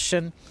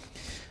tradition.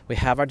 We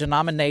have our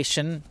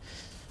denomination,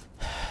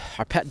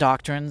 our pet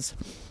doctrines.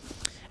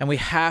 And we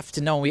have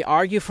to know. We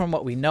argue from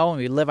what we know and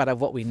we live out of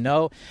what we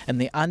know.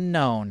 And the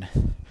unknown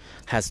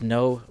has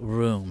no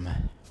room.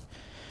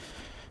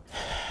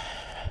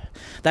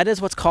 That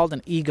is what's called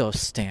an ego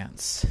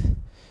stance.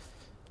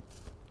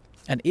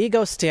 An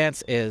ego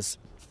stance is,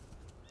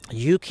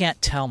 you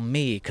can't tell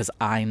me because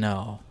I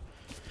know.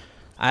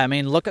 I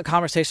mean, look at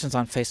conversations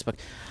on Facebook.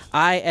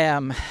 I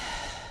am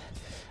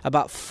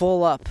about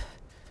full up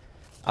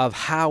of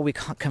how we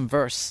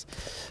converse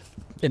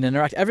and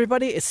interact.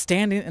 Everybody is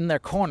standing in their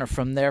corner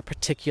from their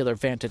particular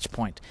vantage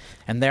point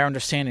and their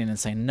understanding and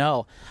saying,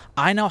 no,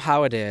 I know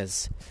how it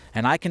is,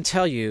 and I can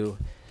tell you,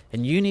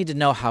 and you need to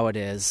know how it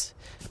is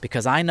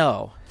because I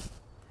know.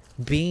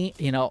 The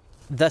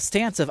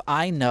stance of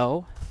I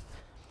know,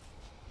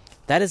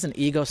 that is an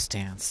ego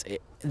stance.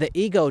 The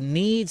ego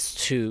needs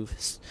to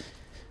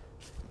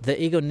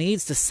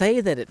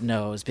say that it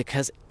knows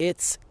because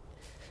its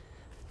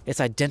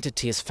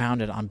identity is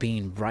founded on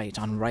being right,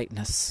 on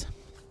rightness.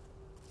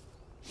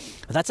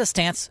 That's a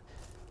stance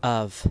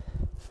of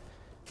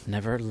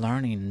never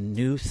learning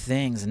new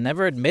things and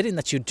never admitting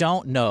that you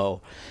don't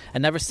know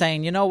and never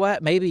saying, you know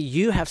what, maybe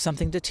you have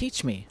something to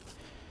teach me.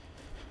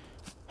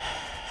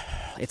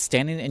 It's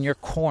standing in your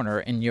corner,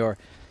 in your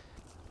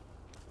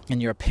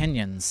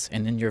opinions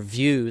and in your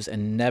views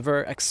and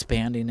never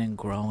expanding and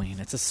growing.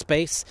 It's a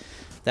space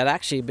that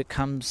actually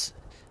becomes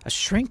a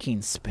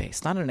shrinking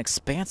space, not an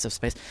expansive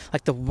space,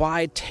 like the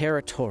wide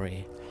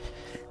territory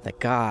that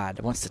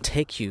God wants to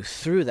take you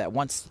through, that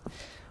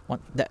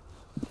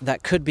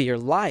could be your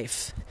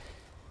life,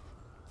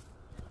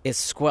 is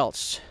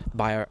squelched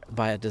by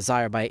a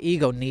desire, by an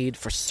ego need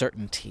for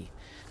certainty,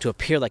 to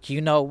appear like you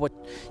know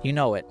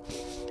it,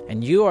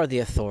 and you are the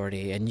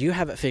authority, and you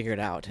have it figured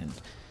out, and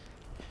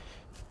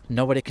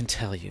nobody can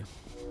tell you.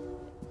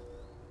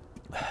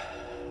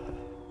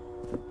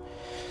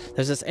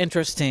 There's this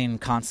interesting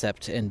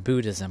concept in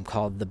Buddhism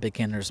called the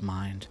beginner's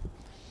mind.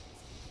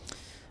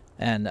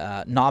 And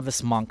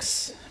novice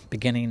monks,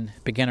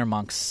 beginner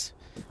monks,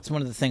 it's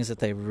one of the things that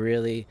they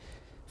really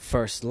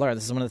first learn.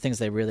 This is one of the things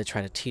they really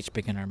try to teach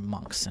beginner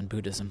monks in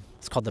Buddhism.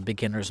 It's called the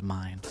beginner's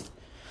mind.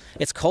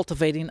 It's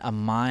cultivating a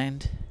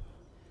mind,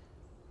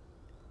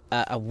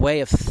 a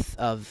way of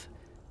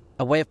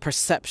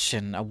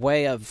perception, a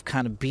way of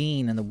kind of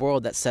being in the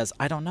world that says,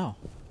 I don't know.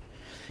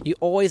 You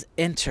always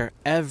enter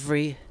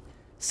every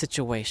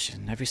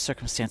situation, every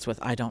circumstance with,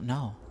 I don't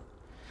know.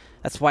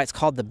 That's why it's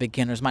called the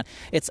beginner's mind.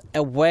 It's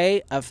a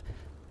way of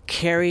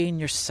carrying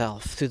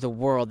yourself through the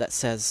world that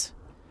says,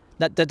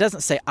 that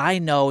doesn't say, I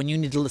know and you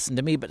need to listen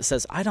to me, but it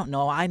says, I don't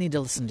know, I need to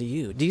listen to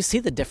you. Do you see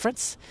the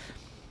difference?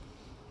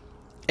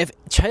 If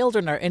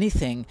children are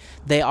anything,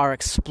 they are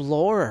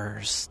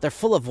explorers. They're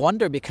full of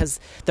wonder because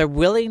they're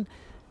willing.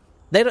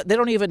 They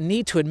don't even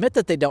need to admit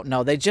that they don't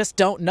know. They just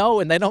don't know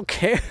and they don't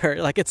care.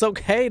 Like, it's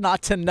okay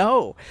not to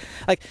know.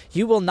 Like,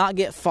 you will not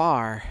get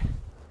far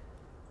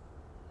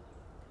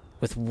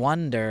with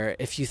wonder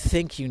if you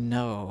think you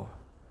know.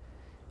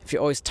 If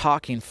you're always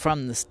talking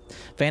from this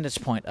vantage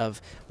point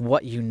of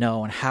what you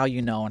know and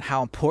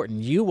how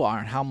important you are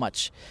and how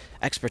much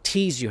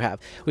expertise you have.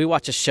 We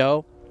watch a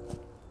show.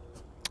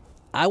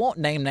 I won't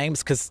name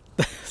names because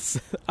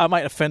I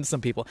might offend some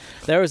people.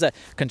 There was a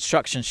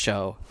construction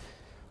show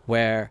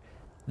where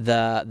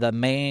the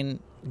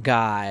main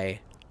guy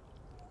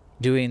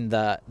doing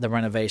the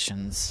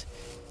renovations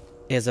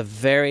is a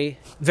very,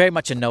 very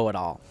much a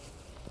know-it-all.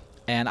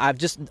 And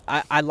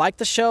I like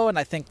the show, and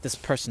I think this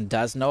person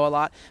does know a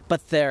lot,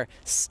 but their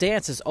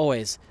stance is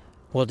always,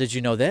 well, did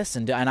you know this?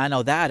 And I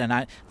know that,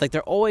 and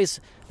they're always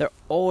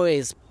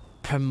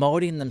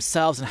promoting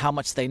themselves and how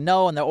much they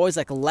know, and they're always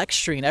like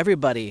lecturing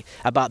everybody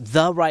about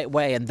the right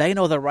way, and they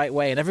know the right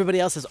way, and everybody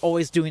else is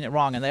always doing it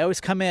wrong. And they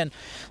always come in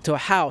to a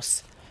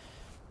house,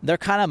 their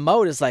kind of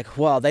mode is like,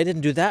 well, they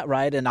didn't do that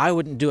right, and I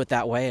wouldn't do it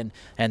that way,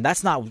 and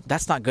that's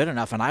not good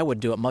enough, and I would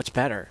do it much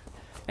better.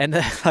 And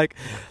like,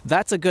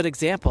 that's a good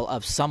example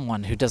of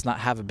someone who does not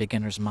have a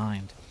beginner's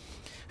mind,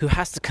 who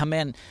has to come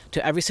in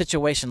to every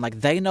situation like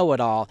they know it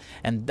all,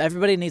 and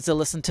everybody needs to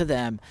listen to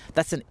them.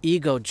 That's an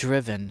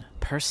ego-driven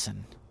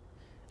person.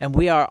 And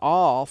we are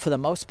all, for the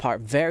most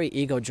part, very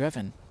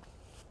ego-driven.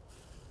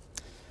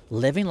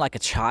 Living like a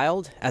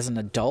child as an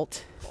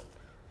adult,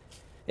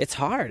 it's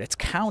hard. It's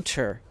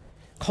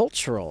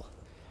counter-cultural.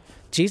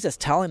 Jesus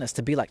telling us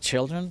to be like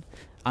children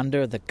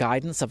under the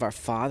guidance of our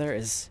Father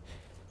is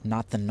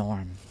not the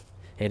norm.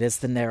 It is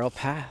the narrow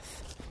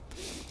path.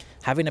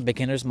 Having a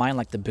beginner's mind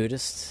like the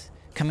Buddhists,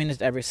 coming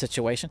into every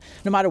situation,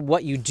 no matter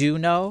what you do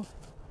know,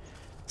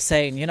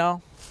 saying,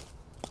 I'm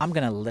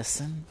going to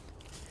listen.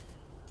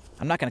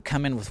 I'm not going to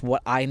come in with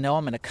what I know.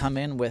 I'm going to come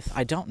in with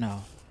I don't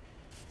know.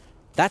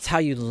 That's how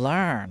you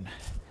learn.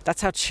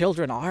 That's how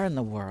children are in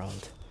the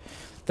world.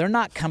 they're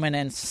not coming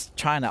in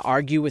trying to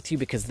argue with you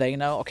because they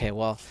know, okay,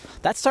 well,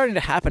 that's starting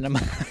to happen in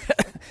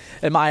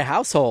in my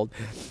household,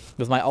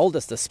 with my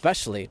oldest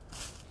especially.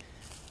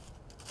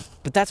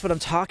 But that's what I'm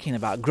talking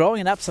about.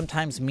 Growing up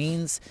sometimes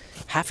means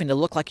having to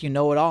look like you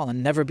know it all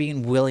and never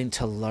being willing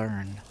to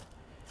learn.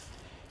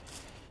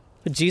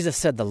 But Jesus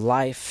said the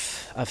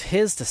life of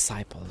his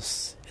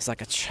disciples is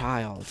like a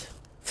child,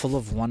 full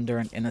of wonder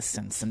and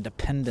innocence and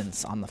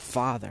dependence on the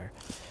Father.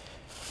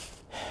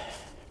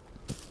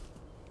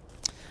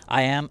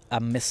 I am a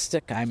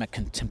mystic. I am a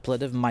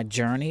contemplative. My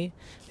journey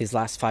these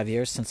last 5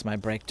 years since my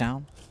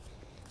breakdown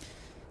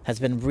has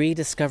been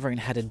rediscovering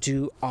how to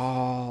do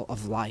all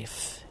of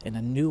life in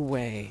a new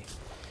way.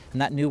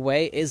 And that new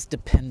way is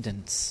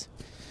dependence.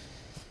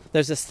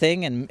 There's this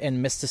thing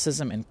in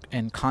mysticism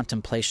and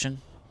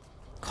contemplation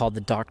called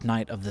the dark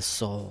night of the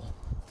soul.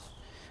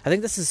 I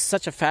think this is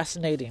such a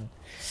fascinating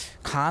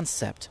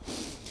concept,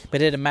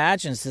 but it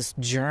imagines this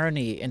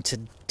journey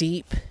into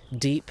deep,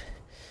 deep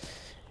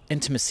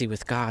intimacy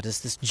with God, as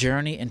this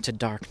journey into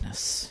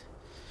darkness.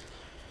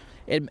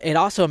 It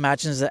also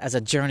imagines it as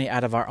a journey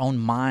out of our own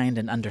mind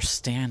and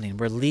understanding.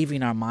 We're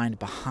leaving our mind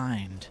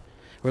behind.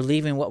 We're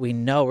leaving what we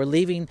know. We're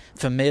leaving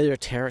familiar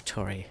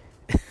territory.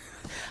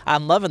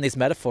 I'm loving these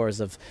metaphors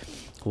of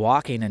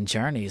walking and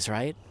journeys,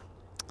 right?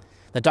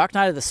 The dark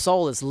night of the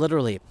soul is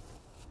literally,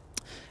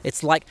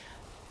 it's like,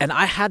 and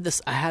I've had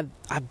this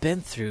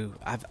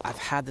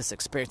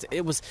experience.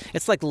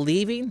 It's like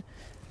leaving.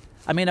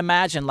 I mean,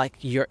 imagine like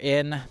you're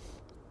in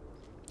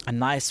a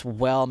nice,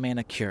 well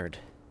manicured.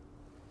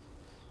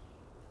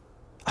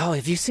 Oh,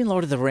 have you seen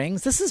Lord of the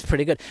Rings? This is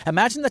pretty good.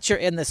 Imagine that you're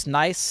in this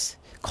nice,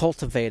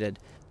 cultivated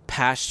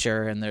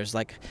pasture, and there's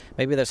like,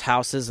 maybe there's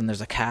houses and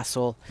there's a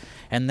castle,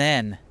 and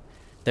then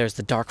there's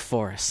the dark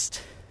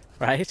forest,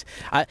 right?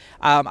 I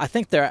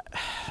think I'm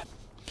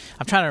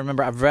trying to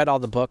remember. I've read all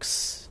the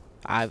books.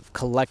 I've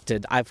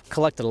collected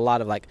a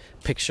lot of like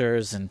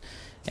pictures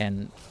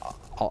and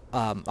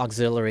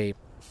auxiliary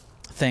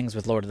things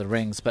with Lord of the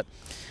Rings, but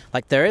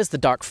like there is the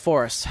dark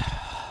forest.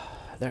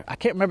 I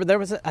can't remember.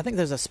 I think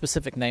there's a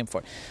specific name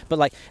for it. But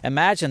like,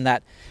 imagine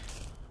that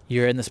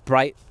you're in this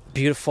bright,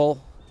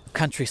 beautiful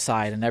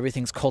countryside and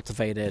everything's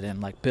cultivated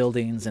and like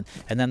buildings, and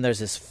then there's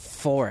this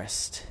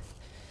forest.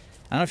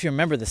 I don't know if you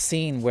remember the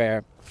scene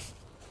where,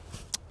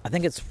 I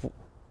think it's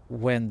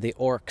when they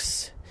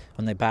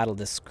battle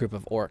this group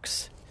of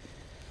orcs,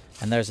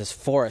 and there's this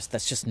forest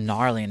that's just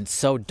gnarly and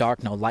so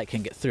dark no light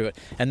can get through it.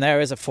 And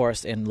there is a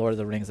forest in Lord of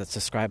the Rings that's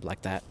described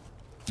like that.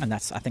 And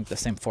that's, I think, the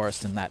same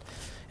forest in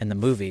the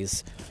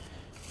movies.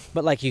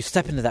 But like, you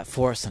step into that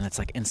forest and it's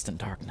like instant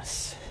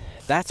darkness.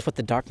 That's what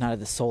the dark night of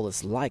the soul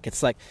is like.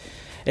 It's like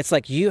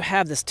you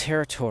have this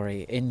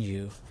territory in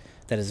you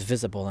that is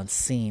visible and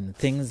seen,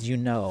 things you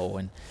know,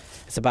 and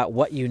it's about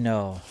what you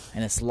know,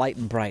 and it's light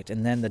and bright.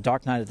 And then the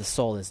dark night of the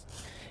soul is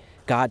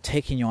God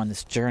taking you on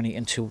this journey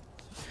into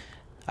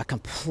a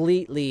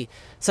completely,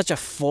 such a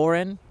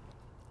foreign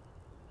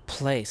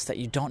place that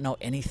you don't know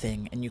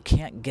anything, and you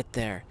can't get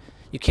there.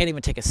 You can't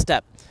even take a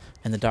step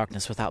in the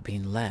darkness without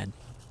being led.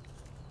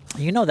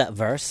 You know that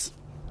verse.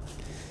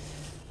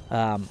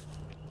 There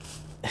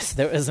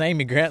is an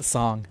Amy Grant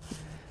song.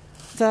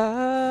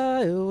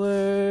 Thy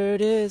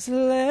word is a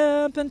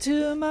lamp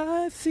unto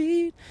my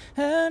feet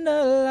and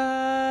a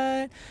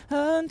light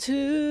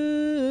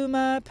unto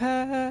my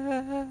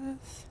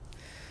path.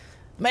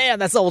 Man,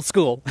 that's old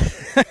school.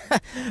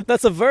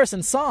 That's a verse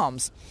in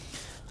Psalms.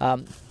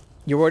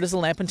 Your word is a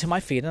lamp unto my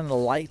feet and a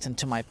light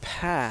unto my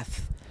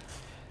path.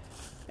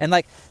 And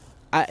like,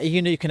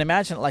 you can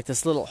imagine it like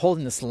this little,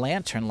 holding this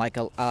lantern, like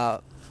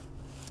an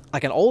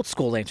old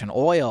school lantern,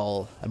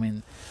 oil. I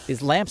mean,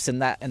 these lamps in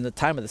the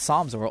time of the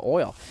Psalms were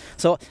oil.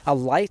 So a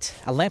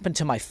lamp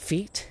unto my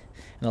feet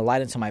and a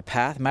light unto my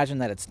path. Imagine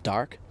that it's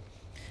dark,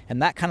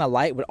 and that kind of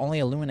light would only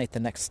illuminate the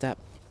next step.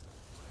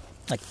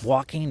 Like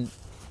walking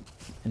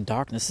in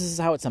darkness. This is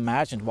how it's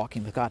imagined,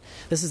 walking with God.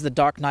 This is the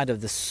dark night of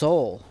the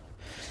soul.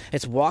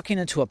 It's walking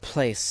into a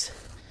place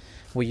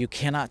where you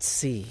cannot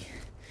see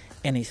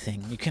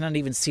anything. You cannot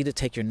even see to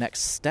take your next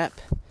step.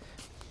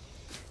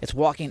 It's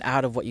walking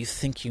out of what you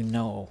think you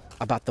know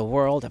about the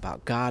world,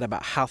 about God,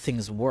 about how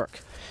things work.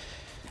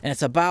 And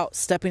it's about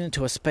stepping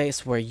into a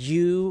space where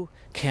you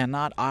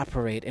cannot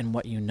operate in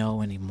what you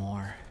know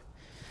anymore.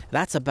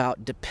 That's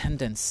about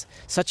dependence,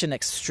 such an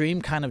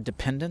extreme kind of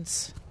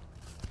dependence.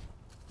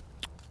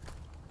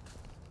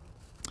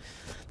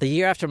 The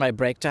year after my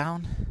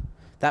breakdown,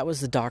 that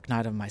was the dark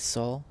night of my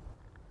soul.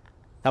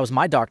 That was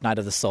my dark night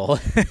of the soul,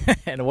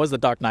 and it was the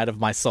dark night of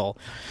my soul.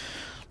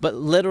 But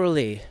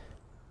literally,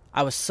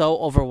 I was so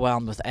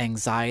overwhelmed with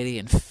anxiety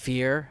and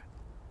fear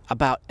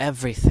about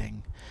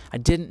everything. I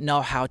didn't know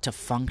how to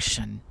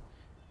function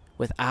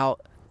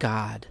without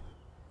God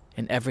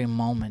in every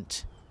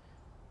moment,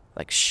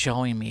 like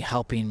showing me,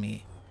 helping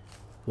me,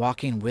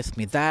 walking with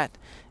me. That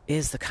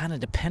is the kind of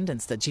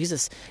dependence that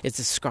Jesus is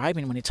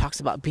describing when he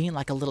talks about being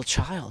like a little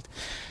child.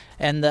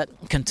 And the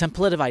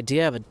contemplative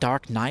idea of a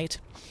dark night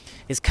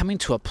is coming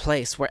to a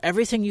place where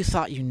everything you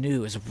thought you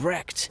knew is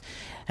wrecked,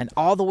 and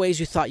all the ways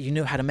you thought you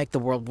knew how to make the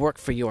world work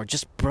for you are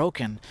just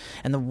broken,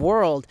 and the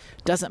world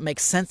doesn't make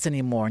sense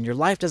anymore, and your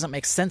life doesn't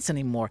make sense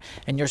anymore,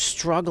 and you're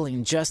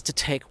struggling just to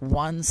take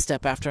one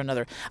step after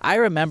another. I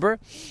remember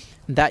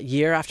that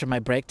year after my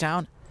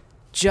breakdown,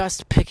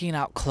 just picking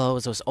out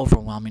clothes was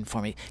overwhelming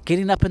for me.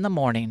 Getting up in the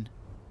morning,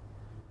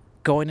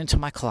 going into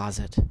my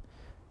closet,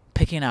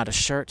 picking out a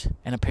shirt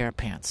and a pair of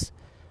pants.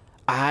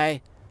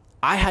 I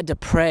had to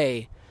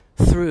pray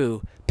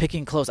through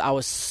picking clothes. I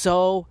was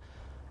so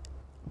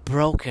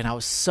broken. I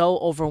was so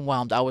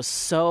overwhelmed. I was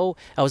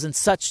in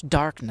such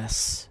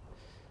darkness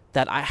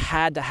that I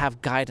had to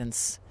have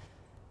guidance.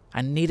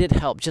 I needed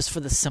help just for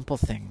the simple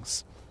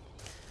things.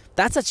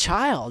 That's a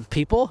child,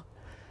 people.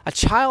 A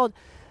child.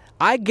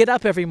 I get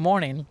up every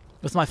morning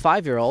with my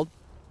 5-year-old,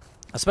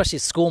 especially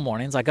school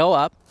mornings. I go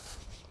up.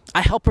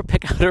 I help her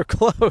pick out her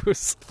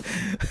clothes.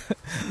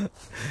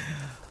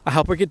 I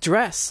help her get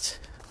dressed.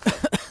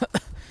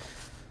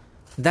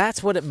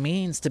 That's what it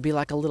means to be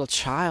like a little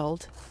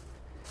child.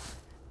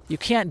 You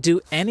can't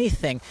do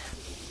anything.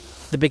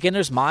 The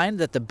beginner's mind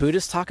that the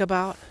Buddhists talk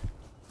about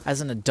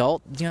as an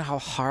adult, do you know how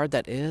hard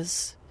that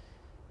is?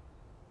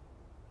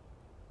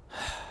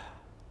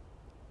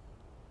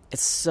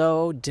 It's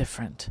so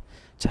different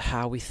to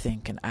how we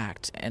think and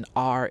act and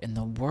are in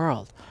the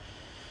world.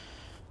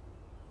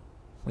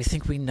 We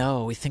think we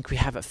know. We think we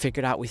have it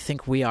figured out. We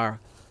think we are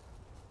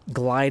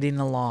gliding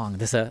along.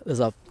 There's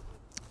a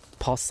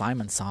Paul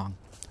Simon song.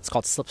 It's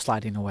called Slip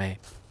Sliding Away.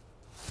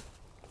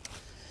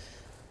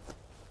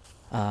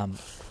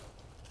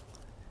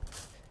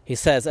 He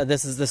says,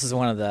 this is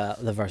one of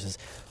the verses.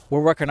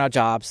 We're working our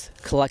jobs,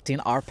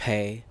 collecting our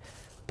pay,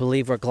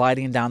 believe we're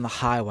gliding down the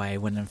highway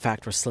when in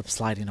fact we're slip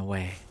sliding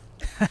away.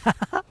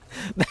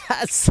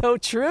 That's so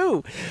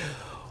true.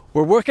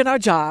 We're working our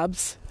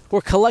jobs,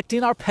 we're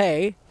collecting our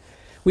pay,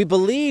 we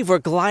believe we're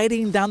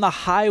gliding down the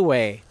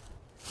highway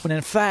when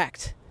in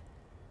fact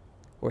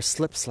we're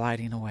slip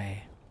sliding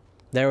away.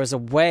 There is a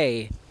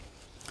way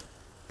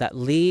that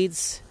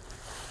leads.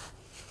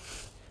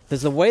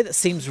 There's a way that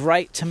seems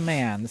right to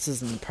man. This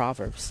is in the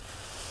Proverbs.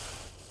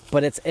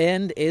 But its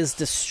end is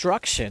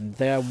destruction.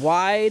 The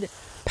wide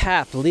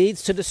path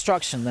leads to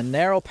destruction. The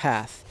narrow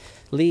path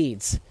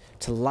leads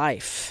to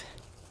life.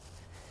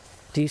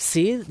 Do you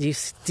see?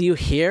 Do you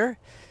hear?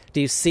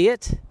 Do you see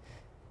it?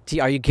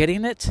 Are you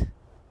getting it?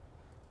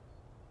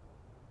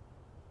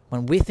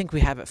 When we think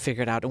we have it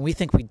figured out and we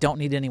think we don't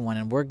need anyone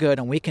and we're good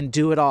and we can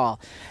do it all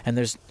and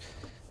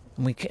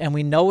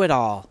we know it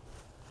all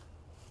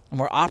and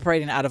we're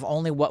operating out of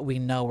only what we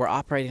know, we're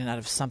operating out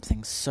of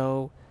something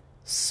so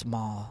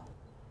small.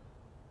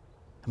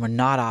 And we're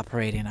not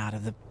operating out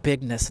of the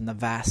bigness and the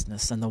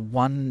vastness and the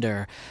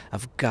wonder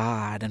of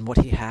God and what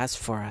He has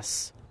for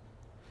us.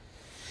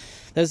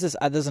 There's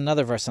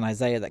another verse in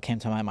Isaiah that came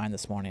to my mind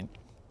this morning.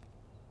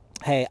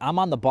 Hey, I'm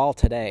on the ball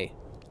today.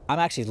 I'm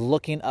actually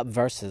looking up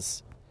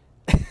verses.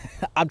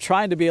 I'm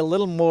trying to be a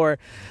little more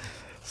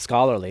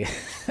scholarly.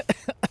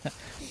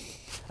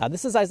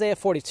 This is Isaiah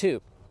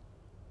 42.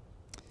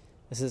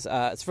 This is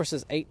it's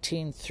verses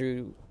 18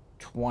 through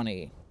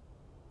 20.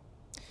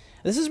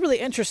 This is really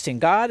interesting.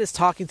 God is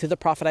talking through the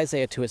prophet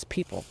Isaiah to His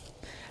people.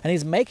 And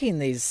He's making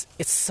these,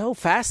 it's so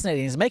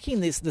fascinating. He's making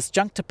this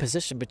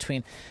juxtaposition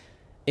between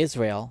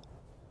Israel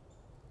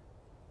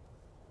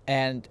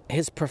and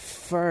His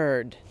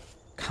preferred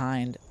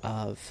kind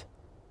of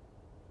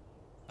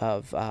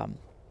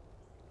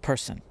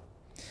person.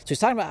 So He's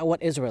talking about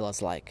what Israel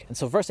is like. And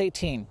so verse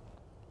 18,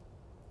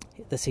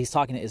 He's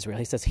talking to Israel.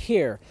 He says,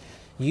 "Hear,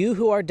 you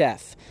who are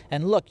deaf,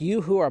 and look,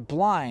 you who are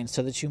blind,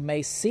 so that you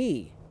may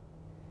see."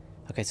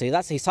 Okay, so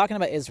he's talking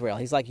about Israel.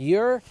 He's like,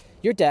 you're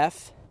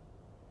deaf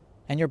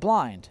and you're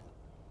blind.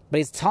 But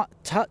He's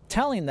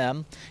telling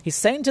them, He's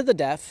saying to the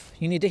deaf,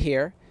 you need to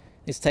hear.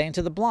 He's saying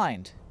to the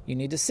blind, you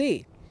need to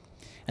see.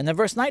 And then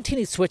verse 19,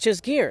 He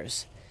switches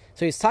gears.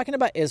 So He's talking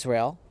about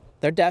Israel.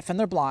 They're deaf and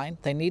they're blind.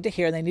 They need to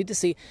hear, they need to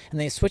see. And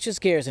then He switches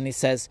gears and He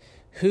says,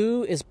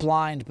 who is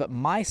blind but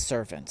my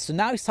servant? So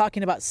now He's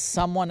talking about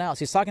someone else.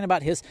 He's talking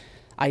about His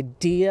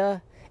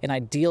ideal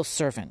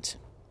servant.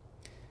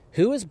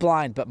 Who is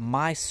blind but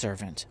my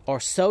servant, or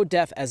so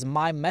deaf as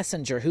my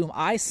messenger whom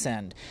I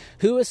send?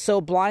 Who is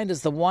so blind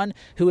as the one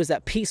who is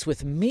at peace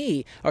with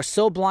me, or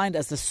so blind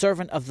as the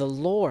servant of the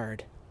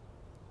Lord?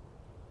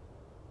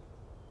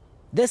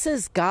 This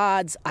is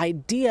God's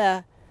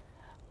idea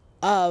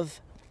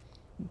of,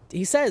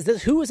 He says,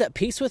 who is at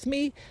peace with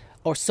me,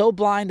 or so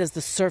blind as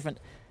the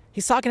servant?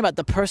 He's talking about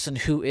the person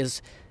who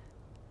is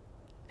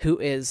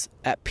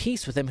at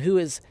peace with Him, who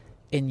is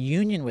in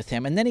union with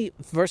Him. And then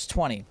verse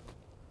 20,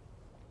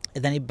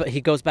 and then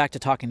he goes back to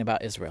talking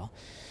about Israel.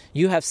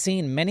 You have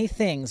seen many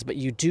things, but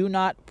you do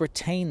not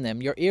retain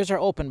them. Your ears are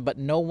open, but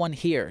no one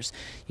hears.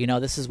 You know,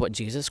 this is what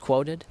Jesus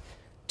quoted,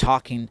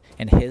 talking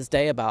in His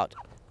day about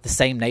the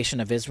same nation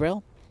of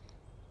Israel.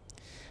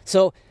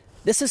 So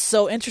this is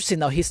so interesting,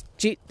 though. He's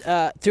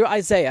through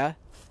Isaiah,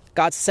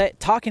 God's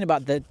talking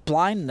about the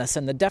blindness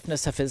and the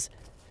deafness of His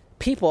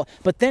people,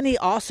 but then he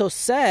also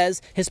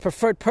says his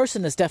preferred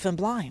person is deaf and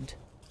blind.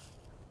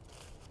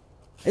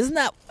 Isn't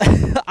that,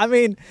 I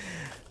mean,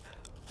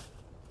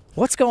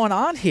 what's going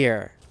on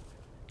here?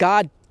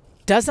 God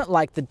doesn't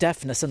like the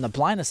deafness and the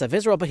blindness of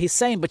Israel, but he's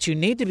saying, but you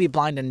need to be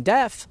blind and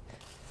deaf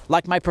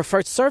like my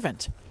preferred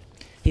servant.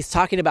 He's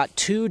talking about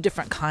two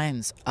different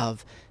kinds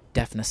of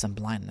deafness and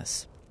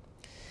blindness.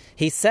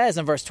 He says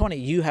in verse 20,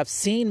 you have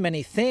seen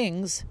many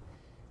things,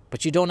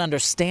 but you don't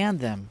understand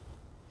them.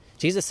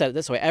 Jesus said it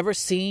this way, ever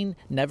seeing,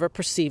 never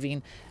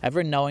perceiving,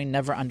 ever knowing,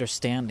 never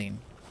understanding.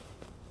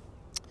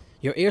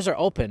 Your ears are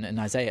open, in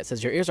Isaiah it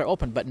says, your ears are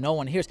open, but no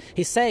one hears.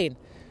 He's saying,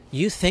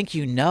 you think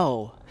you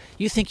know,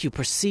 you think you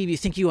perceive, you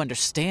think you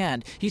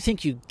understand, you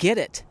think you get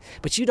it,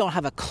 but you don't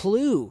have a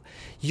clue.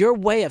 Your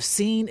way of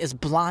seeing is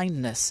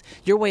blindness.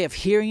 Your way of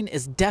hearing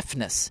is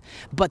deafness.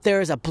 But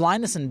there is a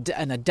blindness and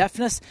a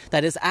deafness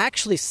that is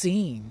actually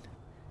seen.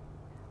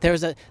 There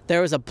is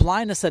a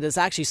blindness that is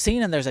actually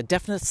seen, and there's a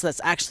deafness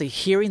that's actually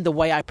hearing the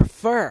way I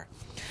prefer.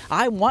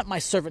 I want my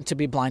servant to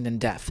be blind and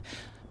deaf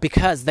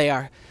because they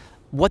are.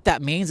 What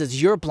that means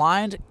is you're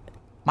blind.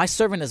 My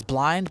servant is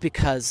blind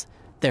because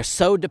they're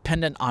so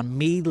dependent on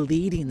me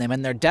leading them,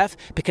 and they're deaf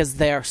because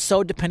they are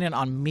so dependent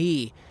on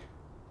me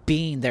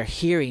being their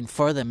hearing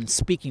for them and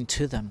speaking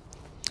to them.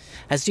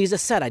 As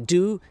Jesus said, I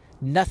do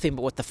nothing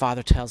but what the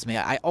Father tells me.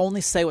 I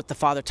only say what the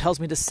Father tells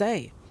me to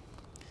say.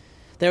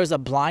 There is a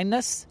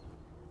blindness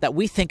that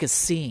we think is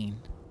seeing.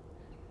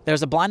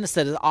 There's a blindness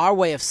that is our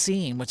way of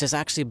seeing, which is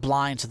actually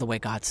blind to the way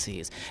God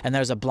sees. And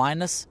there's a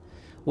blindness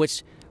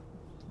which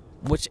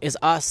is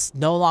us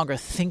no longer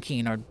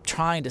thinking or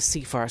trying to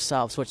see for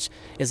ourselves, which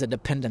is a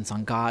dependence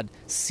on God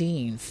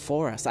seeing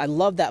for us. I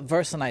love that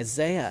verse in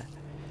Isaiah.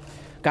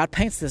 God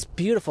paints this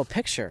beautiful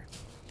picture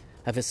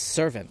of his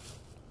servant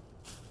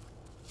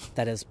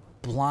that is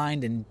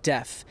blind and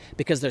deaf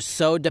because they're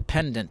so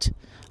dependent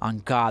on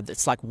God.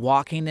 It's like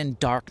walking in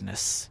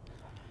darkness.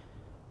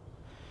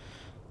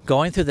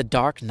 Going through the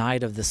dark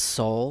night of the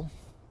soul,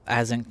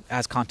 as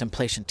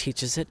contemplation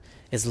teaches it,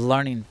 is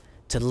learning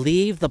to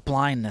leave the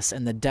blindness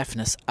and the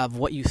deafness of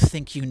what you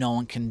think you know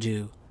and can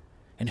do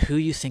and who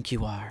you think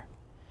you are.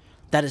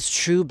 That is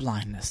true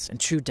blindness and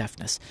true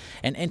deafness,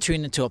 and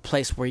entering into a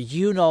place where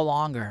you no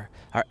longer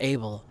are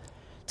able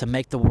to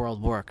make the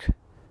world work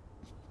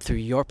through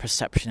your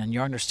perception and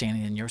your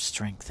understanding and your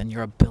strength and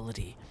your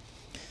ability.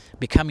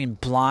 Becoming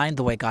blind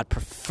the way God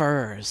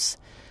prefers.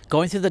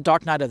 Going through the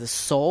dark night of the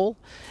soul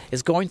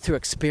is going through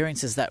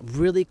experiences that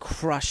really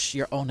crush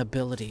your own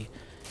ability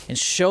and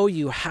show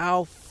you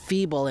how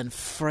feeble and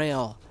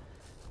frail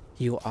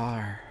you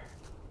are.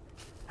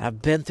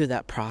 I've been through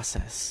that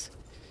process.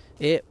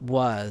 It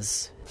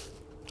was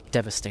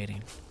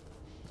devastating.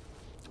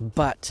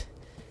 But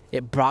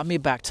it brought me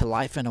back to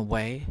life in a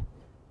way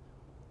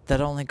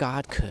that only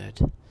God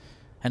could.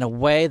 In a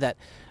way that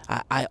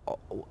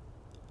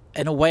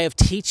in a way of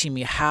teaching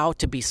me how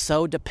to be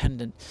so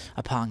dependent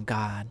upon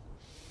God.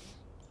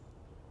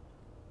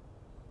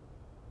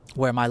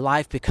 Where my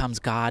life becomes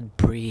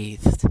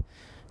God-breathed,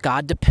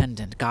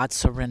 God-dependent,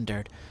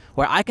 God-surrendered.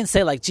 Where I can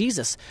say like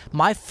Jesus,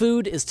 my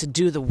food is to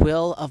do the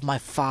will of my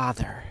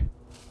Father.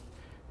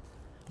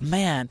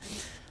 Man,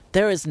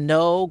 there is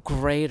no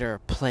greater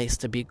place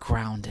to be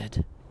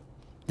grounded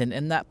than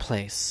in that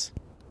place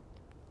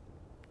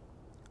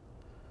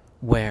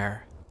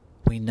where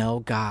we know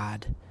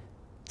God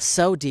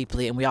so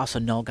deeply, and we also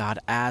know God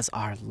as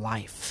our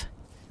life.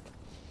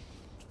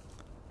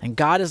 And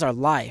God is our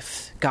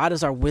life. God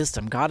is our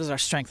wisdom. God is our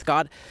strength.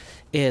 God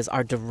is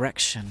our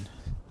direction.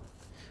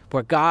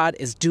 Where God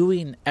is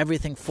doing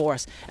everything for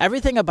us.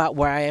 Everything about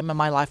where I am in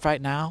my life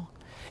right now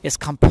is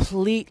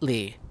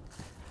completely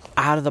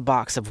out of the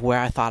box of where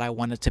I thought I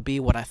wanted to be,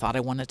 what I thought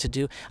I wanted to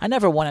do. I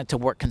never wanted to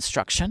work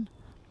construction.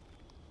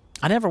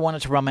 I never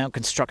wanted to run my own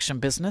construction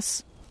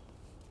business.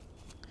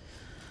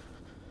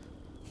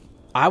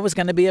 I was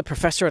going to be a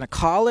professor in a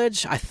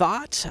college. I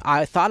thought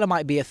I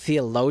might be a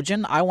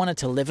theologian. I wanted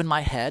to live in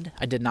my head.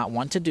 I did not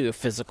want to do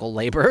physical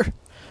labor.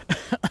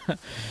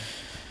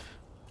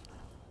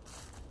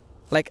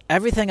 Like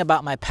everything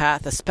about my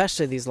path,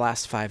 especially these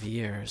last 5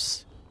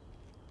 years,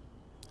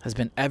 has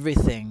been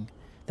everything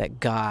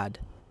that God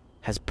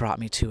has brought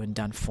me to and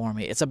done for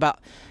me. It's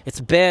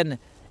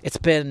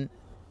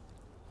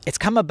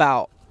come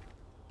about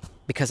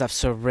because I've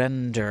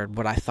surrendered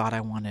what I thought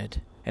I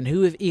wanted. And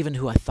who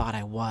I thought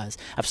I was.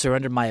 I've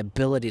surrendered my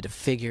ability to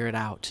figure it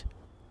out.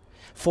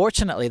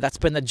 Fortunately, that's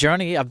been the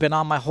journey I've been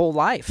on my whole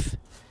life.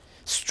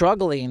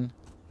 Struggling.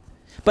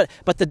 But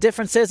the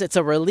difference is it's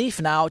a relief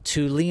now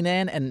to lean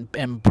in and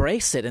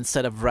embrace it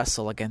instead of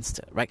wrestle against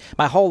it. Right?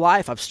 My whole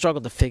life I've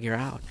struggled to figure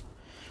out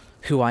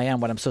who I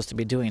am, what I'm supposed to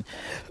be doing.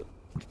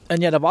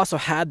 And yet I've also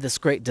had this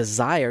great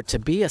desire to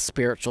be a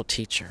spiritual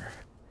teacher.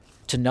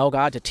 To know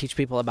God, to teach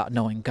people about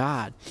knowing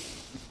God.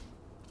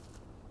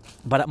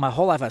 But my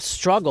whole life I've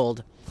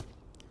struggled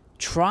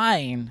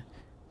trying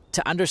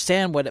to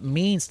understand what it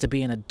means to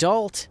be an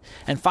adult.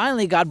 And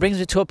finally God brings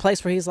me to a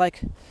place where he's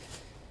like,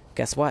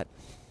 guess what?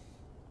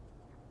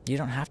 You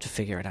don't have to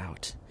figure it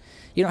out.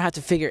 You don't have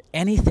to figure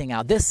anything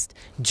out. This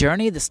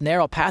journey, this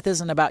narrow path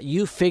isn't about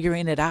you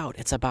figuring it out.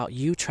 It's about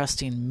you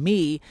trusting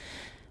me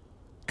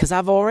because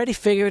I've already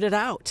figured it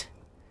out.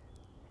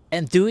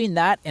 And doing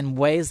that in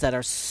ways that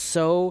are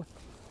so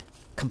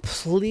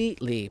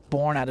completely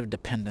born out of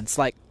dependence.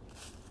 Like,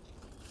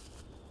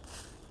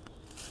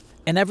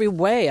 in every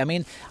way. I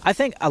mean, I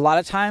think a lot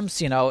of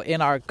times, in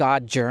our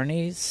God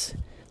journeys,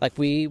 like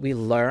we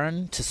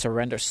learn to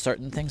surrender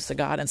certain things to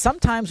God. And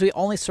sometimes we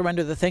only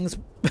surrender the things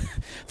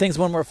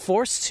when we're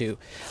forced to,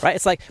 right?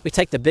 It's like we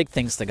take the big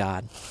things to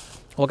God.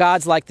 Well,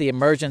 God's like the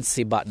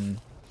emergency button.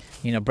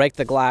 Break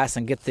the glass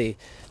and get the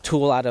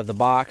tool out of the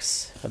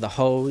box or the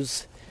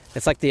hose.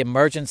 It's like the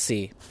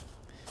emergency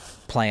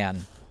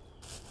plan.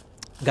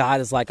 God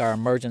is like our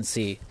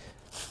emergency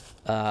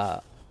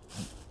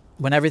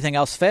when everything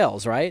else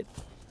fails, right?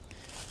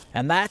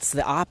 And that's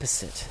the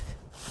opposite.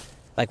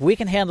 Like, we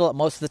can handle it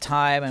most of the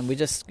time, and we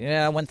just,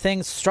 when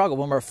things struggle,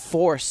 when we're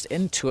forced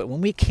into it,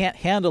 when we can't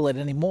handle it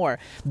anymore,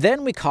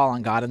 then we call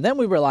on God, and then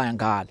we rely on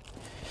God.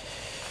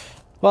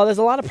 Well, there's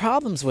a lot of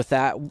problems with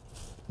that.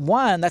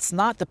 One, that's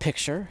not the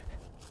picture.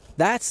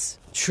 That's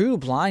true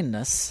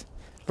blindness,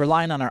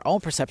 relying on our own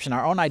perception,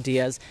 our own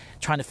ideas,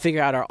 trying to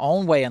figure out our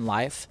own way in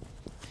life.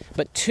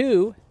 But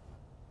two,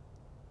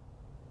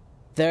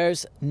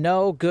 there's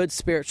no good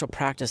spiritual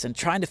practice in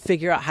trying to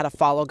figure out how to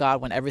follow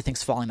God when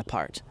everything's falling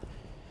apart.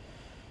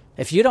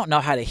 If you don't know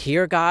how to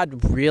hear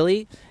God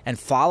really and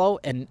follow,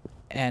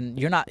 and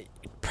you're not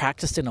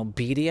practiced in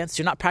obedience,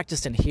 you're not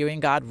practiced in hearing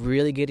God,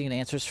 really getting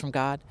answers from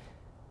God,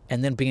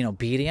 and then being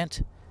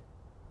obedient,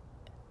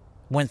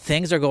 when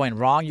things are going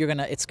wrong,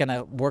 it's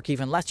gonna work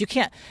even less. You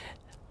can't.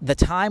 The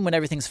time when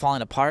everything's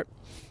falling apart,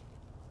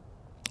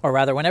 or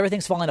rather, when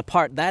everything's falling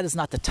apart, that is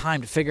not the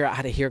time to figure out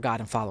how to hear God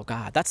and follow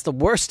God. That's the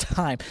worst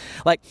time.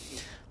 Like,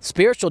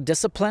 spiritual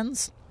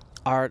disciplines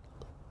are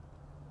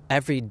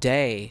every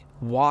day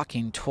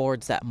walking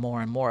towards that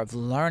more and more of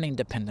learning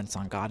dependence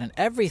on God and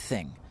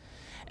everything.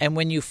 And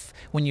when you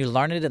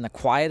learn it in the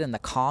quiet and the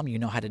calm, you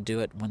know how to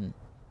do it when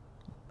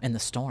in the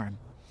storm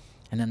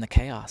and in the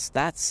chaos.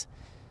 That's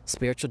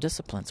spiritual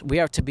disciplines. We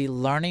are to be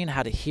learning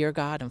how to hear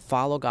God and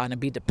follow God and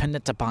be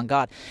dependent upon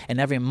God in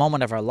every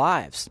moment of our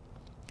lives.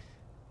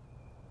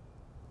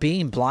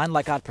 Being blind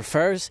like God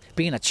prefers,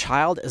 being a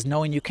child, is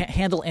knowing you can't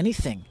handle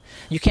anything.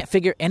 You can't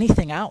figure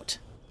anything out.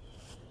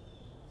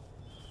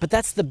 But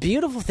that's the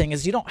beautiful thing,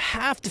 is you don't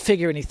have to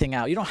figure anything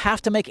out. You don't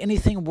have to make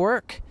anything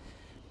work.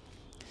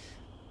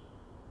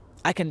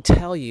 I can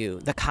tell you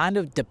the kind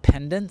of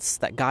dependence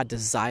that God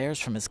desires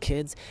from his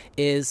kids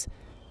is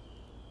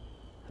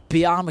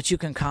beyond what you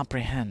can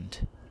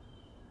comprehend.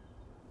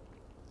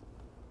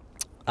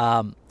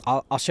 I'll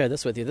share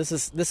this with you. This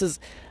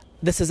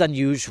is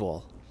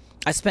unusual.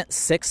 I spent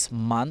 6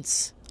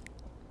 months.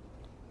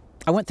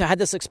 I had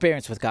this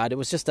experience with God. It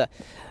was just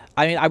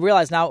I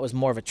realize now it was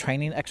more of a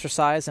training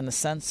exercise in a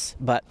sense,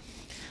 but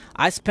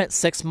I spent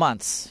 6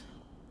 months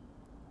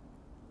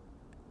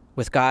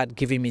with God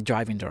giving me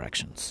driving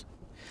directions.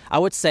 I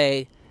would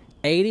say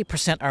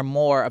 80% or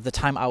more of the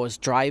time I was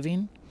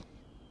driving,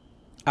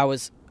 I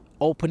was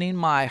opening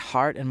my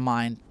heart and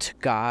mind to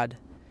God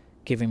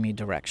giving me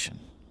direction.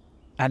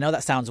 I know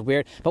that sounds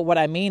weird, but what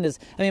I mean is,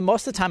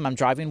 most of the time I'm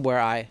driving where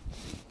I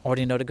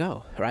already know to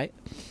go, right?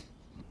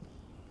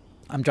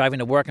 I'm driving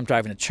to work, I'm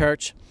driving to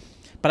church.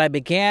 But I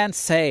began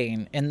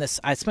saying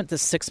I spent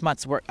this 6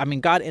 months where,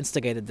 God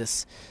instigated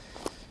this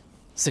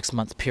 6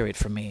 month period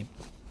for me.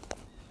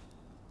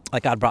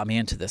 Like, God brought me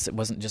into this. It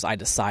wasn't just I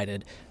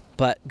decided.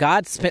 But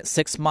God spent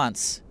 6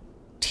 months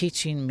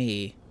teaching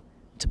me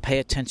to pay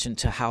attention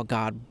to how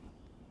God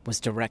was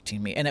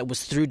directing me. And it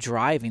was through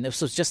driving.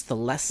 This was just the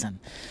lesson.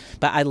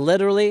 But I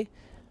literally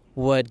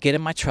would get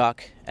in my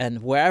truck,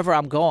 and wherever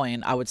I'm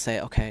going, I would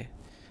say, okay,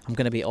 I'm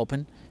going to be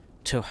open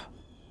to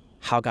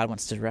how God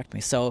wants to direct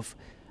me. So if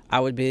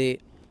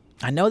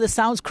I know this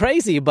sounds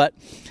crazy, but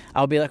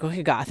I would be like,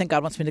 okay, God, I think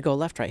God wants me to go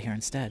left right here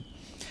instead.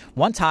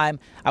 One time,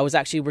 I was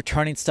actually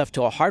returning stuff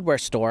to a hardware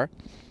store,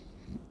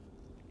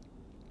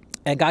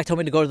 and God told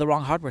me to go to the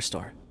wrong hardware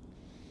store.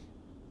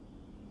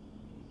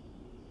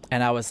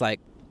 And I was like,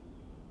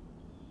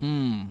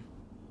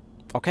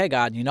 okay,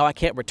 God, I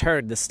can't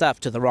return this stuff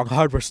to the wrong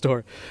hardware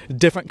store.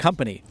 Different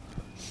company.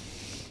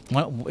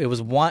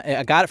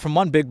 I got it from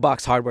one big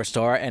box hardware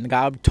store, and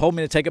God told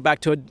me to take it back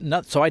to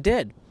another, so I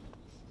did.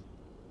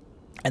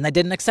 And they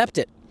didn't accept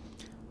it.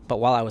 But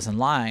while I was in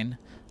line,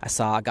 I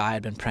saw a guy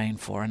I'd been praying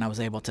for, and I was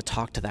able to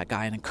talk to that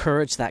guy and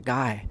encourage that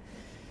guy.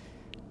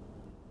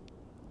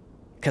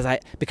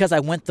 Because I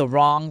went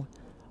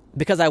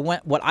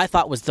what I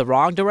thought was the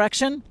wrong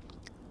direction,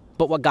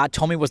 but what God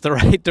told me was the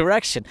right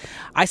direction.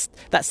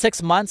 That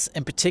 6 months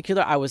in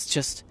particular, I was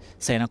just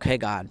saying, okay,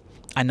 God,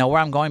 I know where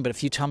I'm going, but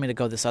if you tell me to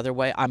go this other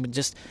way, and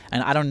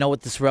I don't know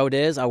what this road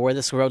is or where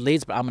this road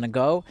leads, but I'm going to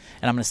go,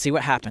 and I'm going to see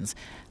what happens.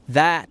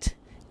 That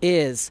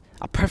is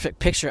a perfect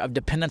picture of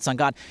dependence on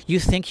God. You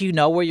think you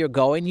know where you're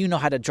going, you know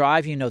how to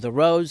drive, you know the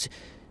roads,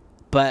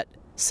 but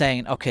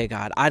saying, okay,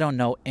 God, I don't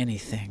know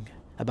anything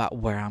about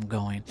where I'm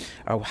going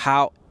or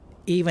how,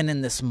 even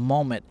in this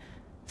moment,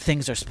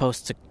 things are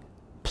supposed to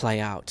play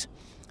out.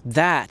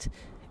 That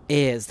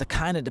is the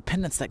kind of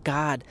dependence that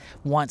God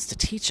wants to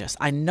teach us.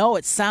 I know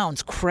it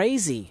sounds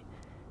crazy.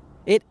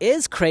 It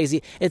is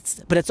crazy.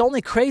 But it's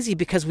only crazy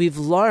because we've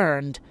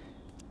learned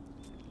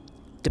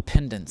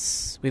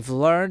dependence. We've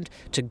learned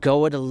to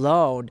go it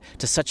alone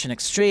to such an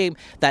extreme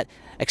that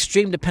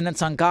extreme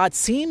dependence on God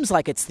seems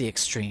like it's the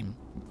extreme,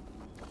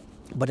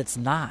 but it's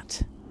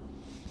not.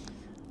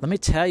 Let me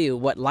tell you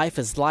what life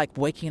is like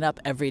waking up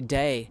every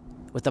day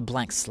with a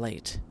blank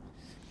slate.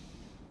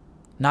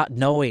 Not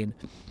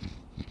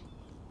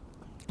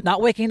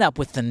waking up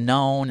with the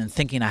known and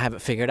thinking I have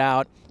it figured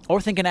out,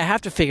 or thinking I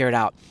have to figure it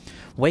out.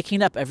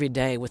 Waking up every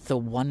day with the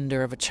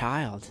wonder of a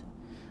child,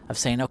 of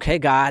saying, okay,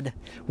 God,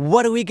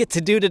 what do we get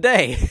to do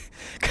today?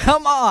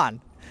 Come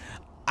on.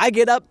 I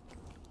get up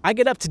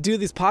to do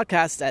these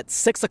podcasts at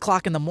 6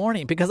 o'clock in the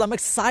morning because I'm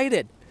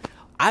excited.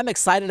 I'm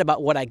excited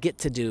about what I get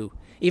to do,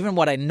 even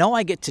what I know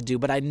I get to do,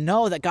 but I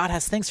know that God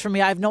has things for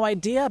me I have no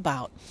idea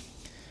about.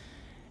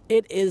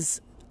 It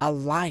is a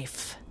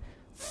life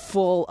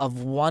full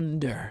of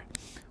wonder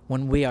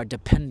when we are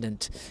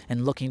dependent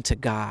and looking to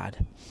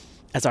God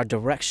as our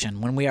direction,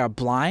 when we are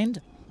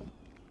blind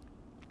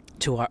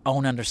to our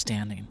own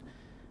understanding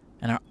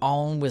and our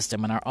own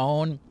wisdom and our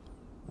own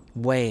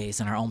ways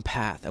and our own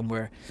path, and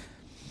we're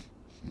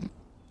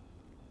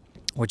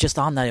just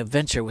on that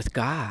adventure with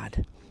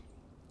God.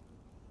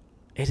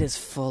 It is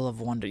full of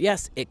wonder.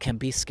 Yes, it can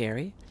be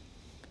scary.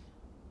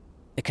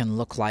 It can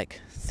look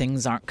like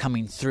things aren't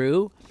coming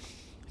through.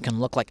 It can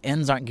look like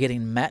ends aren't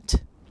getting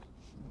met.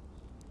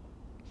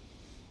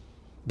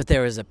 But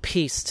there is a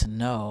peace to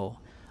know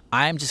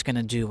I'm just going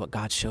to do what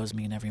God shows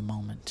me in every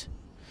moment.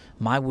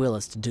 My will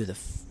is to do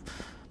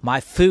my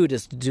food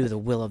is to do the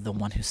will of the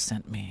one who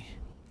sent me.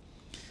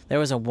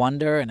 There is a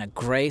wonder and a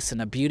grace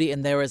and a beauty,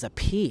 and there is a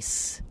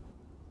peace.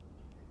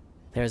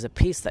 There is a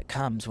peace that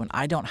comes when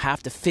I don't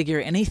have to figure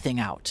anything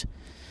out.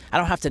 I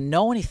don't have to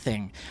know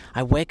anything.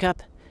 I wake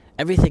up,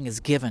 everything is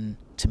given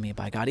to me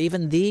by God.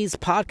 Even these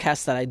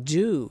podcasts that I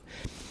do,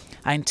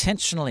 I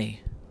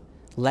intentionally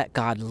let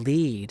God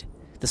lead.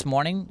 This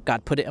morning,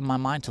 God put it in my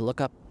mind to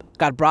look up.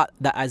 God brought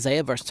the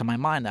Isaiah verse to my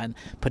mind and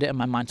put it in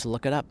my mind to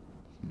look it up.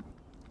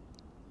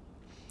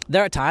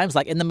 There are times,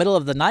 like in the middle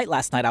of the night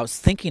last night, I was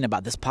thinking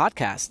about this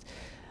podcast.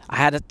 I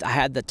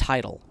had the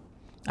title.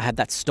 I had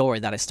that story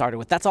that I started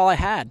with. That's all I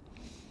had.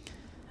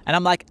 And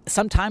I'm like,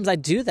 sometimes I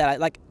do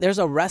that. There's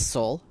a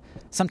wrestle.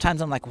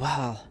 Sometimes I'm like,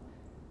 well,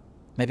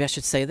 maybe I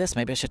should say this.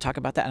 Maybe I should talk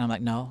about that. And I'm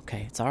like, no,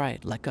 okay, it's all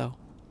right. Let go.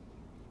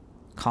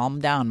 Calm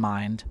down,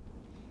 mind.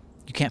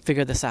 You can't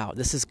figure this out.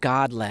 This is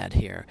God-led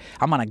here.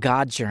 I'm on a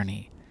God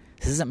journey.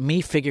 This isn't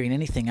me figuring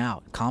anything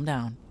out. Calm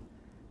down.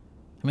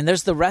 I mean,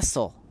 there's the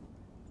wrestle.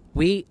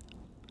 I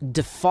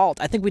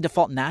think we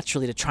default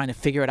naturally to trying to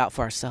figure it out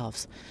for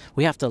ourselves.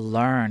 We have to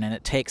learn, and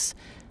it takes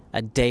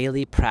a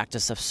daily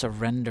practice of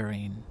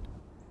surrendering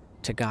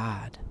to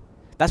God.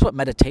 That's what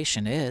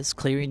meditation is,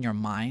 clearing your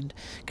mind,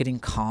 getting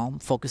calm,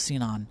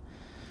 focusing on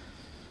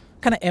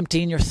kind of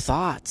emptying your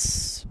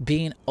thoughts,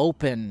 being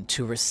open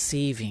to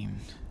receiving.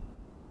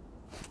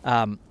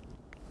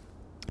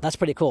 That's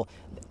pretty cool.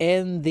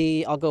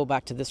 I'll go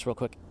back to this real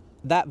quick.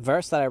 That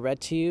verse that I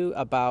read to you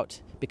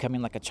about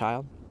becoming like a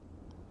child,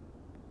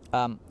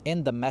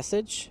 in the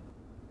Message,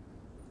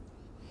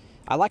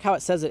 I like how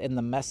it says it in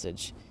the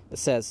Message. It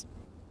says,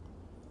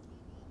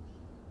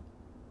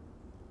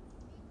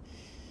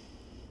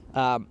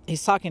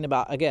 he's talking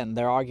about, again,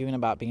 they're arguing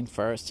about being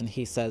first, and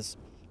he says,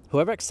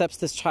 whoever accepts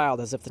this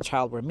child as if the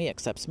child were me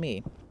accepts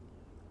me.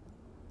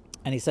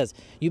 And he says,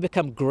 you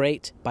become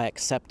great by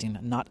accepting,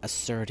 not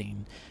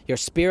asserting. Your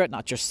spirit,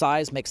 not your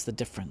size, makes the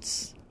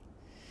difference.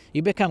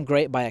 You become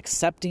great by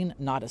accepting,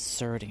 not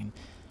asserting.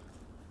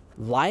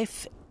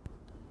 Life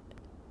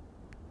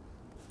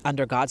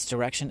under God's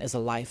direction is a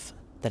life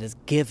that is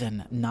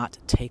given, not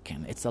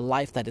taken. It's a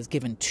life that is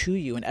given to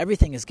you, and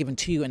everything is given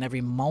to you in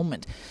every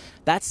moment.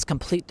 That's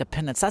complete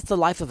dependence. That's the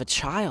life of a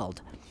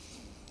child.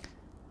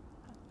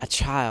 A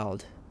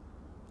child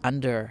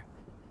under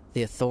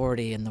the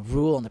authority and the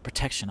rule and the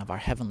protection of our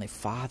Heavenly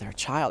Father. A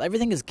child,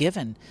 everything is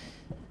given.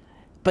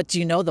 But do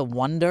you know the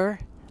wonder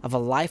of a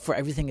life where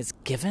everything is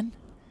given?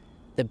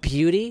 The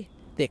beauty,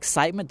 the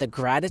excitement, the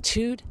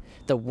gratitude,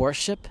 the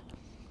worship,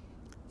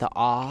 the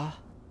awe.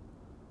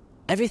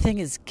 Everything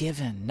is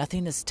given.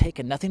 Nothing is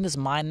taken. Nothing is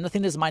mine.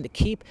 Nothing is mine to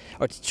keep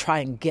or to try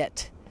and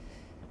get.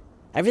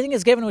 Everything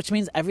is given, which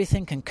means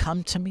everything can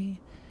come to me.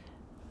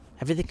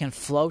 Everything can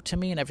flow to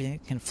me, and everything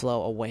can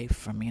flow away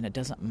from me, and it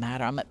doesn't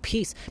matter. I'm at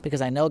peace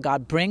because I know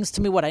God brings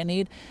to me what I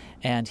need,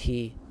 and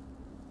He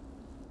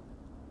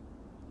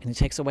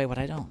takes away what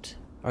I don't,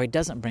 or He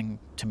doesn't bring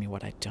to me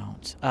what I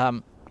don't.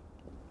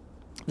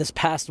 This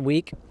past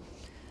week,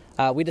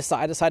 I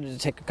decided to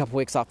take a couple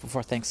weeks off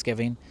before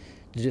Thanksgiving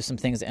to do some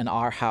things in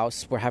our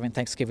house. We're having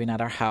Thanksgiving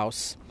at our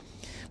house,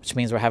 which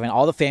means we're having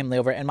all the family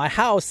over. And my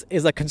house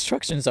is a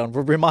construction zone.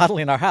 We're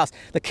remodeling our house.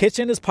 The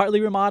kitchen is partly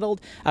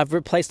remodeled. I've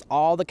replaced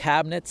all the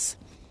cabinets.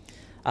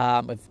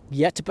 I've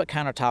yet to put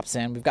countertops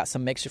in. We've got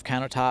some makeshift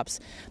countertops.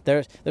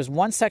 There's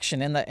one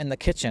section in the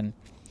kitchen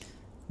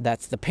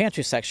that's the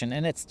pantry section,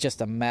 and it's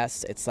just a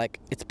mess. It's like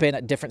it's been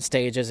at different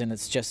stages, and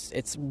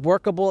it's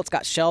workable. It's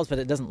got shelves, but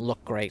it doesn't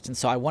look great. And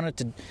so I wanted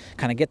to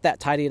kind of get that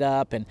tidied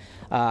up, and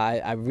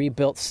I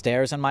rebuilt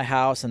stairs in my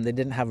house, and they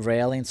didn't have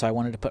railings, so I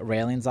wanted to put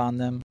railings on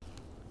them.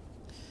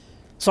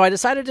 So I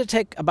decided to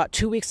take about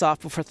 2 weeks off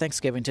before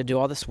Thanksgiving to do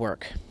all this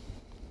work.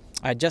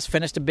 I just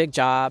finished a big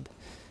job.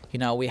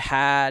 We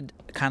had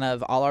kind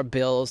of all our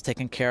bills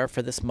taken care of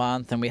for this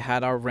month, and we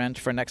had our rent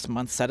for next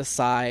month set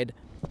aside.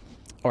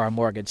 Or our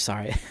mortgage,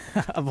 sorry.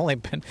 I've only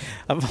been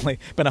a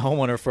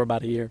homeowner for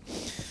about a year,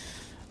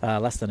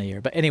 less than a year.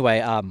 But anyway,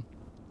 and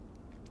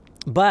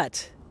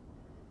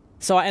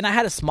I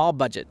had a small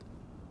budget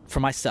for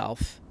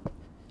myself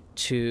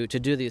to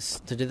do this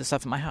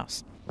stuff at my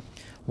house.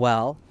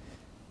 Well,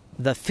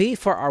 the fee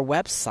for our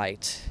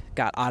website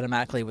got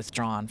automatically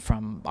withdrawn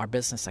from our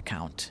business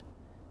account,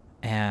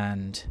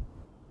 and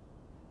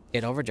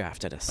it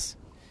overdrafted us.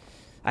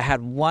 I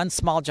had one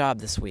small job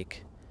this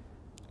week,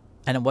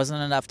 and it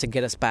wasn't enough to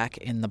get us back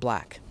in the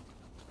black.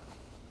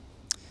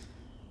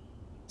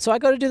 So I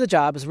go to do the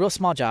job. It's a real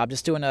small job.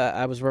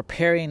 I was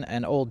repairing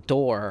an old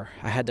door.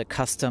 I had to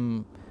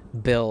custom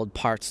build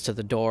parts to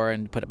the door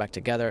and put it back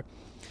together.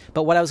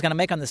 But what I was going to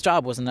make on this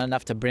job wasn't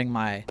enough to bring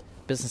my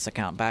business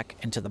account back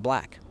into the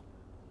black.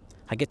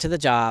 I get to the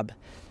job.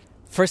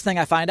 First thing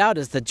I find out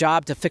is the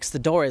job to fix the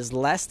door is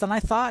less than I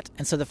thought.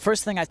 And so the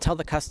first thing I tell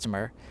the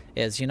customer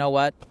is, you know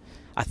what?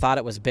 I thought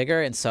it was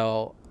bigger, and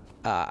so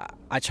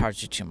I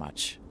charged you too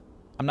much.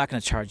 I'm not going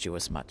to charge you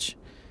as much,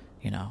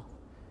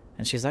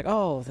 And she's like,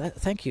 oh,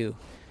 thank you.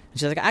 And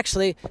she's like,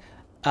 actually,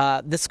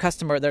 this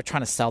customer, they're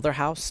trying to sell their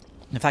house.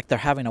 In fact, they're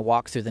having a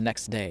walkthrough the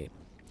next day.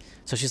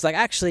 So she's like,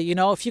 actually,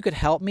 if you could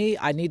help me,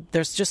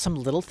 there's just some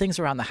little things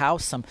around the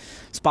house, some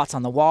spots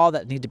on the wall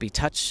that need to be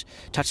touched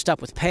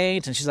up with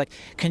paint. And she's like,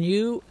 can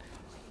you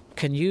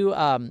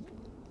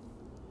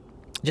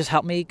just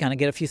help me kind of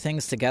get a few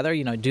things together,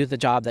 do the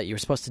job that you were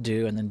supposed to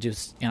do, and then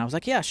I was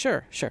like, yeah,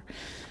 sure. And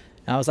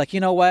I was like, you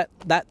know what,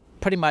 that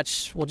pretty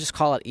much, we'll just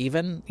call it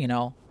even,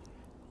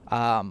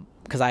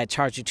 because I had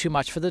charged you too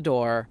much for the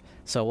door,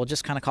 so we'll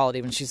just kind of call it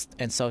even.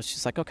 So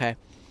she's like, okay.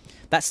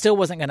 That still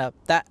wasn't going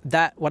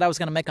to, what I was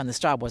going to make on this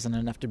job wasn't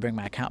enough to bring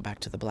my account back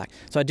to the black.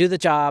 So I do the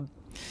job,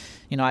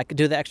 I could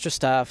do the extra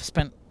stuff,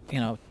 spent,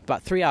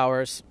 about 3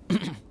 hours.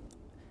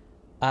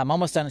 I'm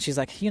almost done, and she's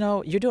like,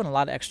 you're doing a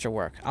lot of extra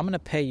work. I'm going to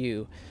pay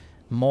you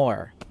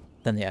more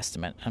than the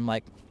estimate. I'm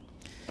like,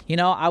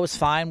 I was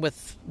fine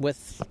with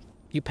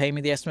you paying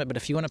me the estimate, but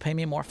if you want to pay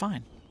me more,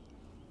 fine.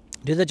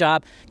 Do the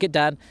job, get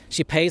done.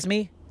 She pays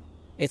me.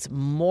 It's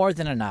more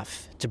than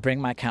enough to bring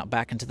my account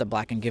back into the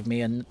black and give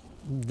me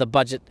the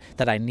budget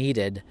that I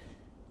needed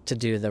to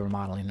do the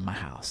remodeling in my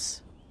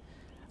house.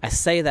 I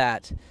say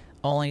that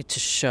only to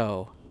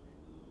show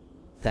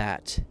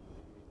that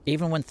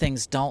even when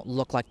things don't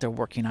look like they're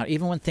working out,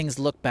 even when things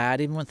look bad,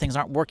 even when things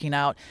aren't working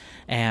out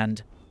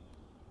and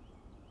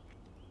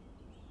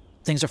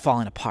things are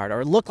falling apart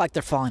or look like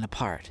they're falling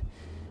apart,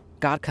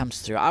 God comes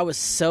through. I was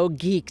so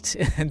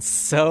geeked and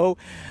so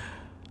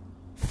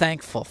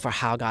thankful for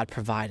how God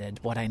provided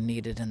what I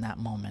needed in that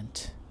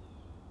moment.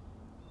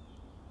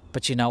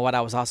 But you know what?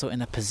 I was also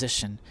in a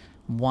position,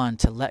 one,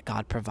 to let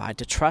God provide,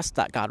 to trust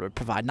that God would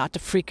provide, not to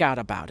freak out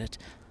about it.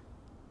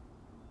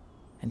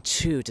 And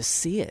two, to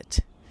see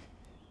it.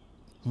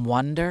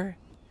 Wonder.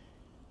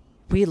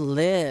 We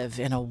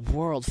live in a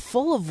world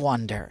full of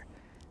wonder.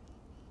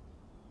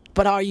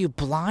 But are you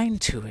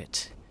blind to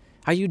it?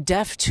 Are you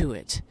deaf to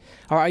it?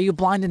 Or are you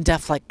blind and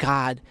deaf like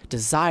God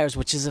desires,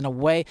 which is in a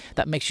way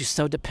that makes you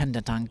so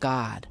dependent on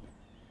God?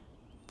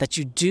 That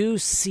you do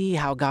see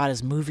how God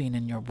is moving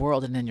in your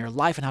world and in your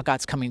life and how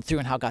God's coming through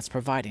and how God's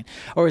providing?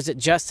 Or is it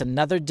just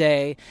another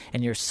day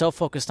and you're so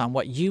focused on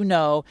what you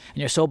know and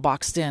you're so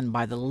boxed in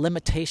by the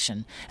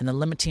limitation and the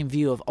limiting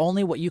view of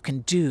only what you can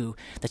do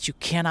that you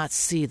cannot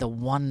see the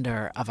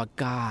wonder of a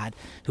God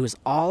who is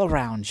all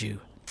around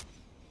you,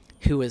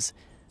 who is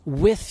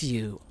with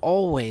you,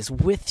 always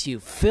with you,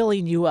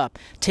 filling you up,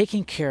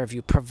 taking care of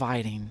you,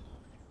 providing?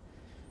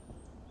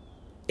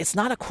 It's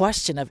not a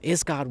question of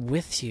is God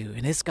with you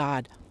and is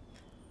God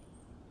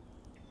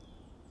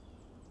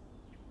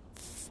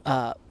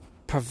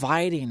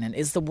providing and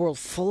is the world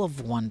full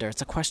of wonder.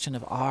 It's a question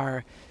of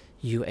are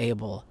you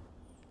able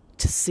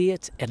to see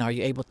it and are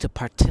you able to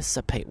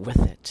participate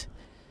with it?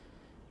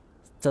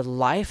 The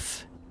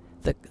life,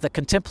 the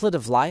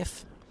contemplative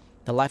life,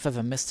 the life of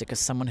a mystic is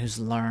someone who's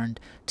learned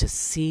to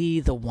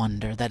see the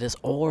wonder that is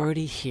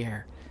already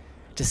here,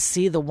 to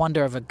see the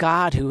wonder of a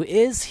God who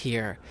is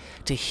here,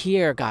 to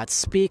hear God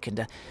speak and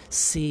to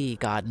see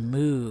God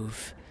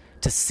move,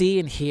 to see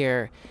and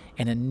hear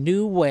in a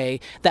new way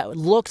that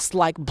looks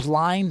like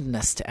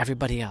blindness to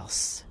everybody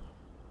else.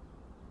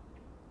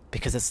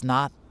 Because it's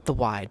not the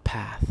wide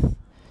path.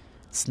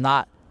 It's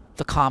not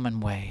the common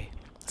way.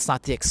 It's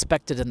not the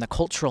expected and the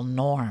cultural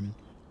norm.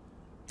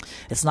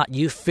 It's not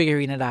you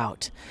figuring it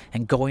out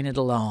and going it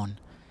alone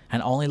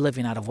and only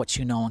living out of what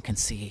you know and can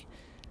see.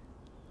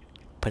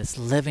 But it's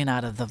living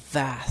out of the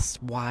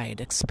vast,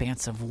 wide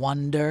expanse of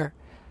wonder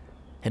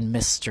and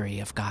mystery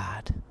of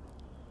God.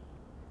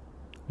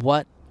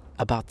 What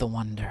about the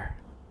wonder?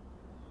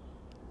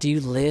 Do you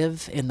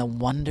live in the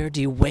wonder?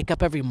 Do you wake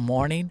up every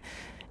morning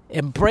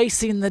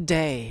embracing the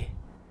day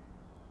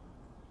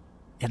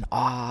in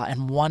awe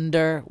and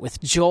wonder,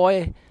 with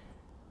joy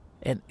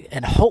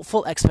and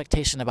hopeful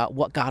expectation about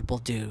what God will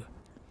do?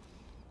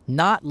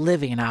 Not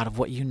living out of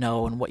what you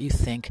know and what you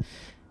think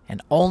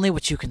and only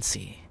what you can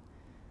see,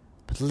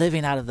 but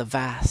living out of the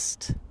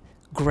vast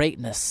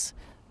greatness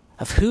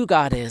of who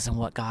God is and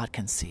what God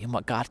can see and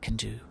what God can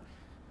do.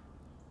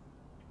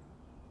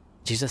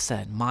 Jesus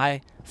said,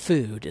 my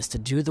food is to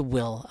do the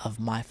will of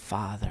my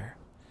Father.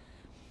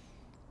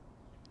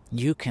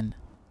 You can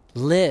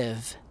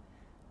live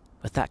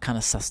with that kind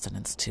of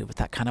sustenance too, with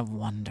that kind of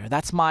wonder.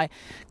 That's my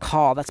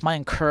call. That's my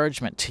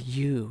encouragement to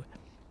you.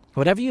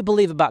 Whatever you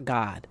believe about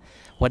God,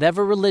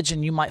 whatever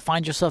religion you might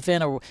find yourself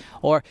in,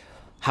 or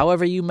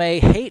however you may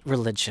hate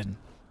religion,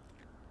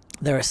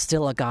 there is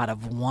still a God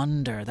of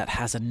wonder that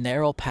has a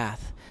narrow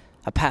path,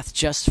 a path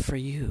just for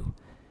you.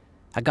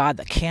 A God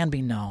that can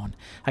be known,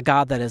 a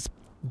God that is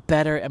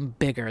better and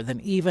bigger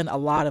than even a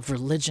lot of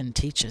religion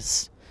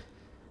teaches.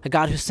 A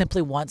God who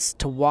simply wants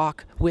to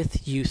walk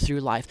with you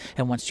through life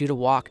and wants you to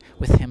walk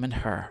with him and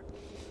her.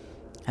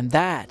 And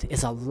that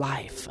is a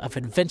life of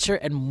adventure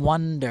and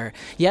wonder.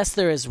 Yes,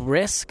 there is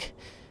risk.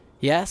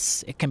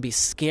 Yes, it can be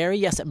scary.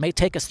 Yes, it may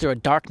take us through a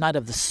dark night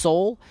of the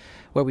soul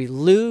where we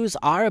lose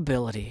our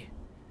ability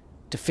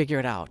to figure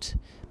it out,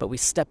 but we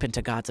step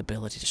into God's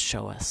ability to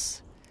show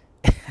us.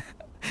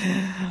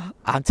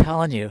 I'm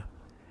telling you,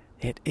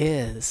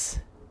 it's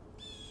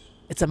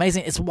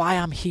amazing. It's why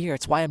I'm here.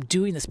 It's why I'm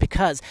doing this,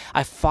 because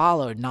I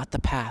followed not the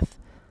path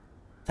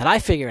that I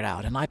figured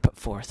out and I put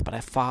forth, but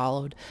I've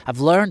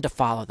learned to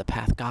follow the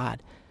path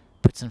God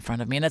puts in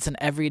front of me. And it's an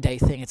everyday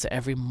thing. It's an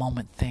every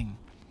moment thing.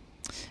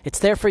 It's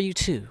there for you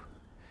too.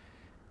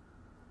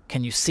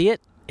 Can you see it?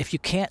 If you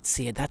can't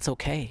see it, that's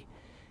okay.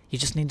 You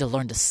just need to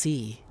learn to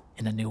see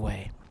in a new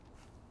way.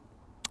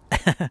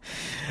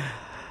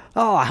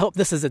 Oh, I hope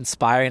this is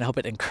inspiring. I hope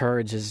it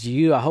encourages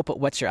you. I hope it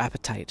whets your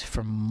appetite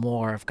for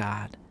more of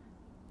God,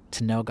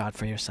 to know God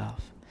for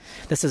yourself.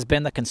 This has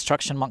been the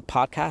Construction Monk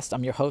Podcast.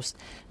 I'm your host,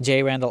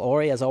 J. Randall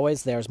Orey. As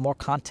always, there's more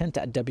content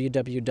at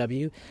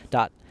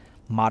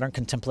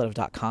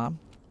www.moderncontemplative.com.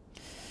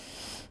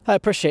 I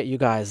appreciate you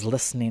guys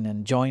listening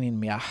and joining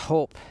me. I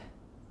hope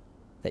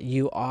that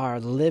you are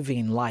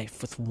living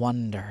life with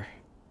wonder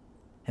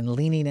and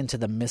leaning into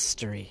the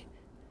mystery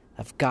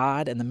of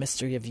God and the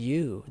mystery of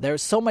you. There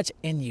is so much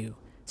in you,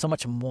 so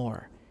much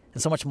more,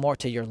 and so much more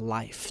to your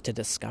life to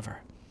discover.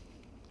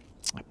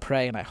 I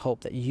pray and I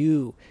hope that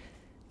you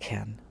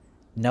can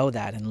know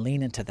that and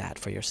lean into that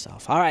for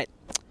yourself. All right.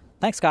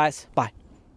 Thanks, guys. Bye.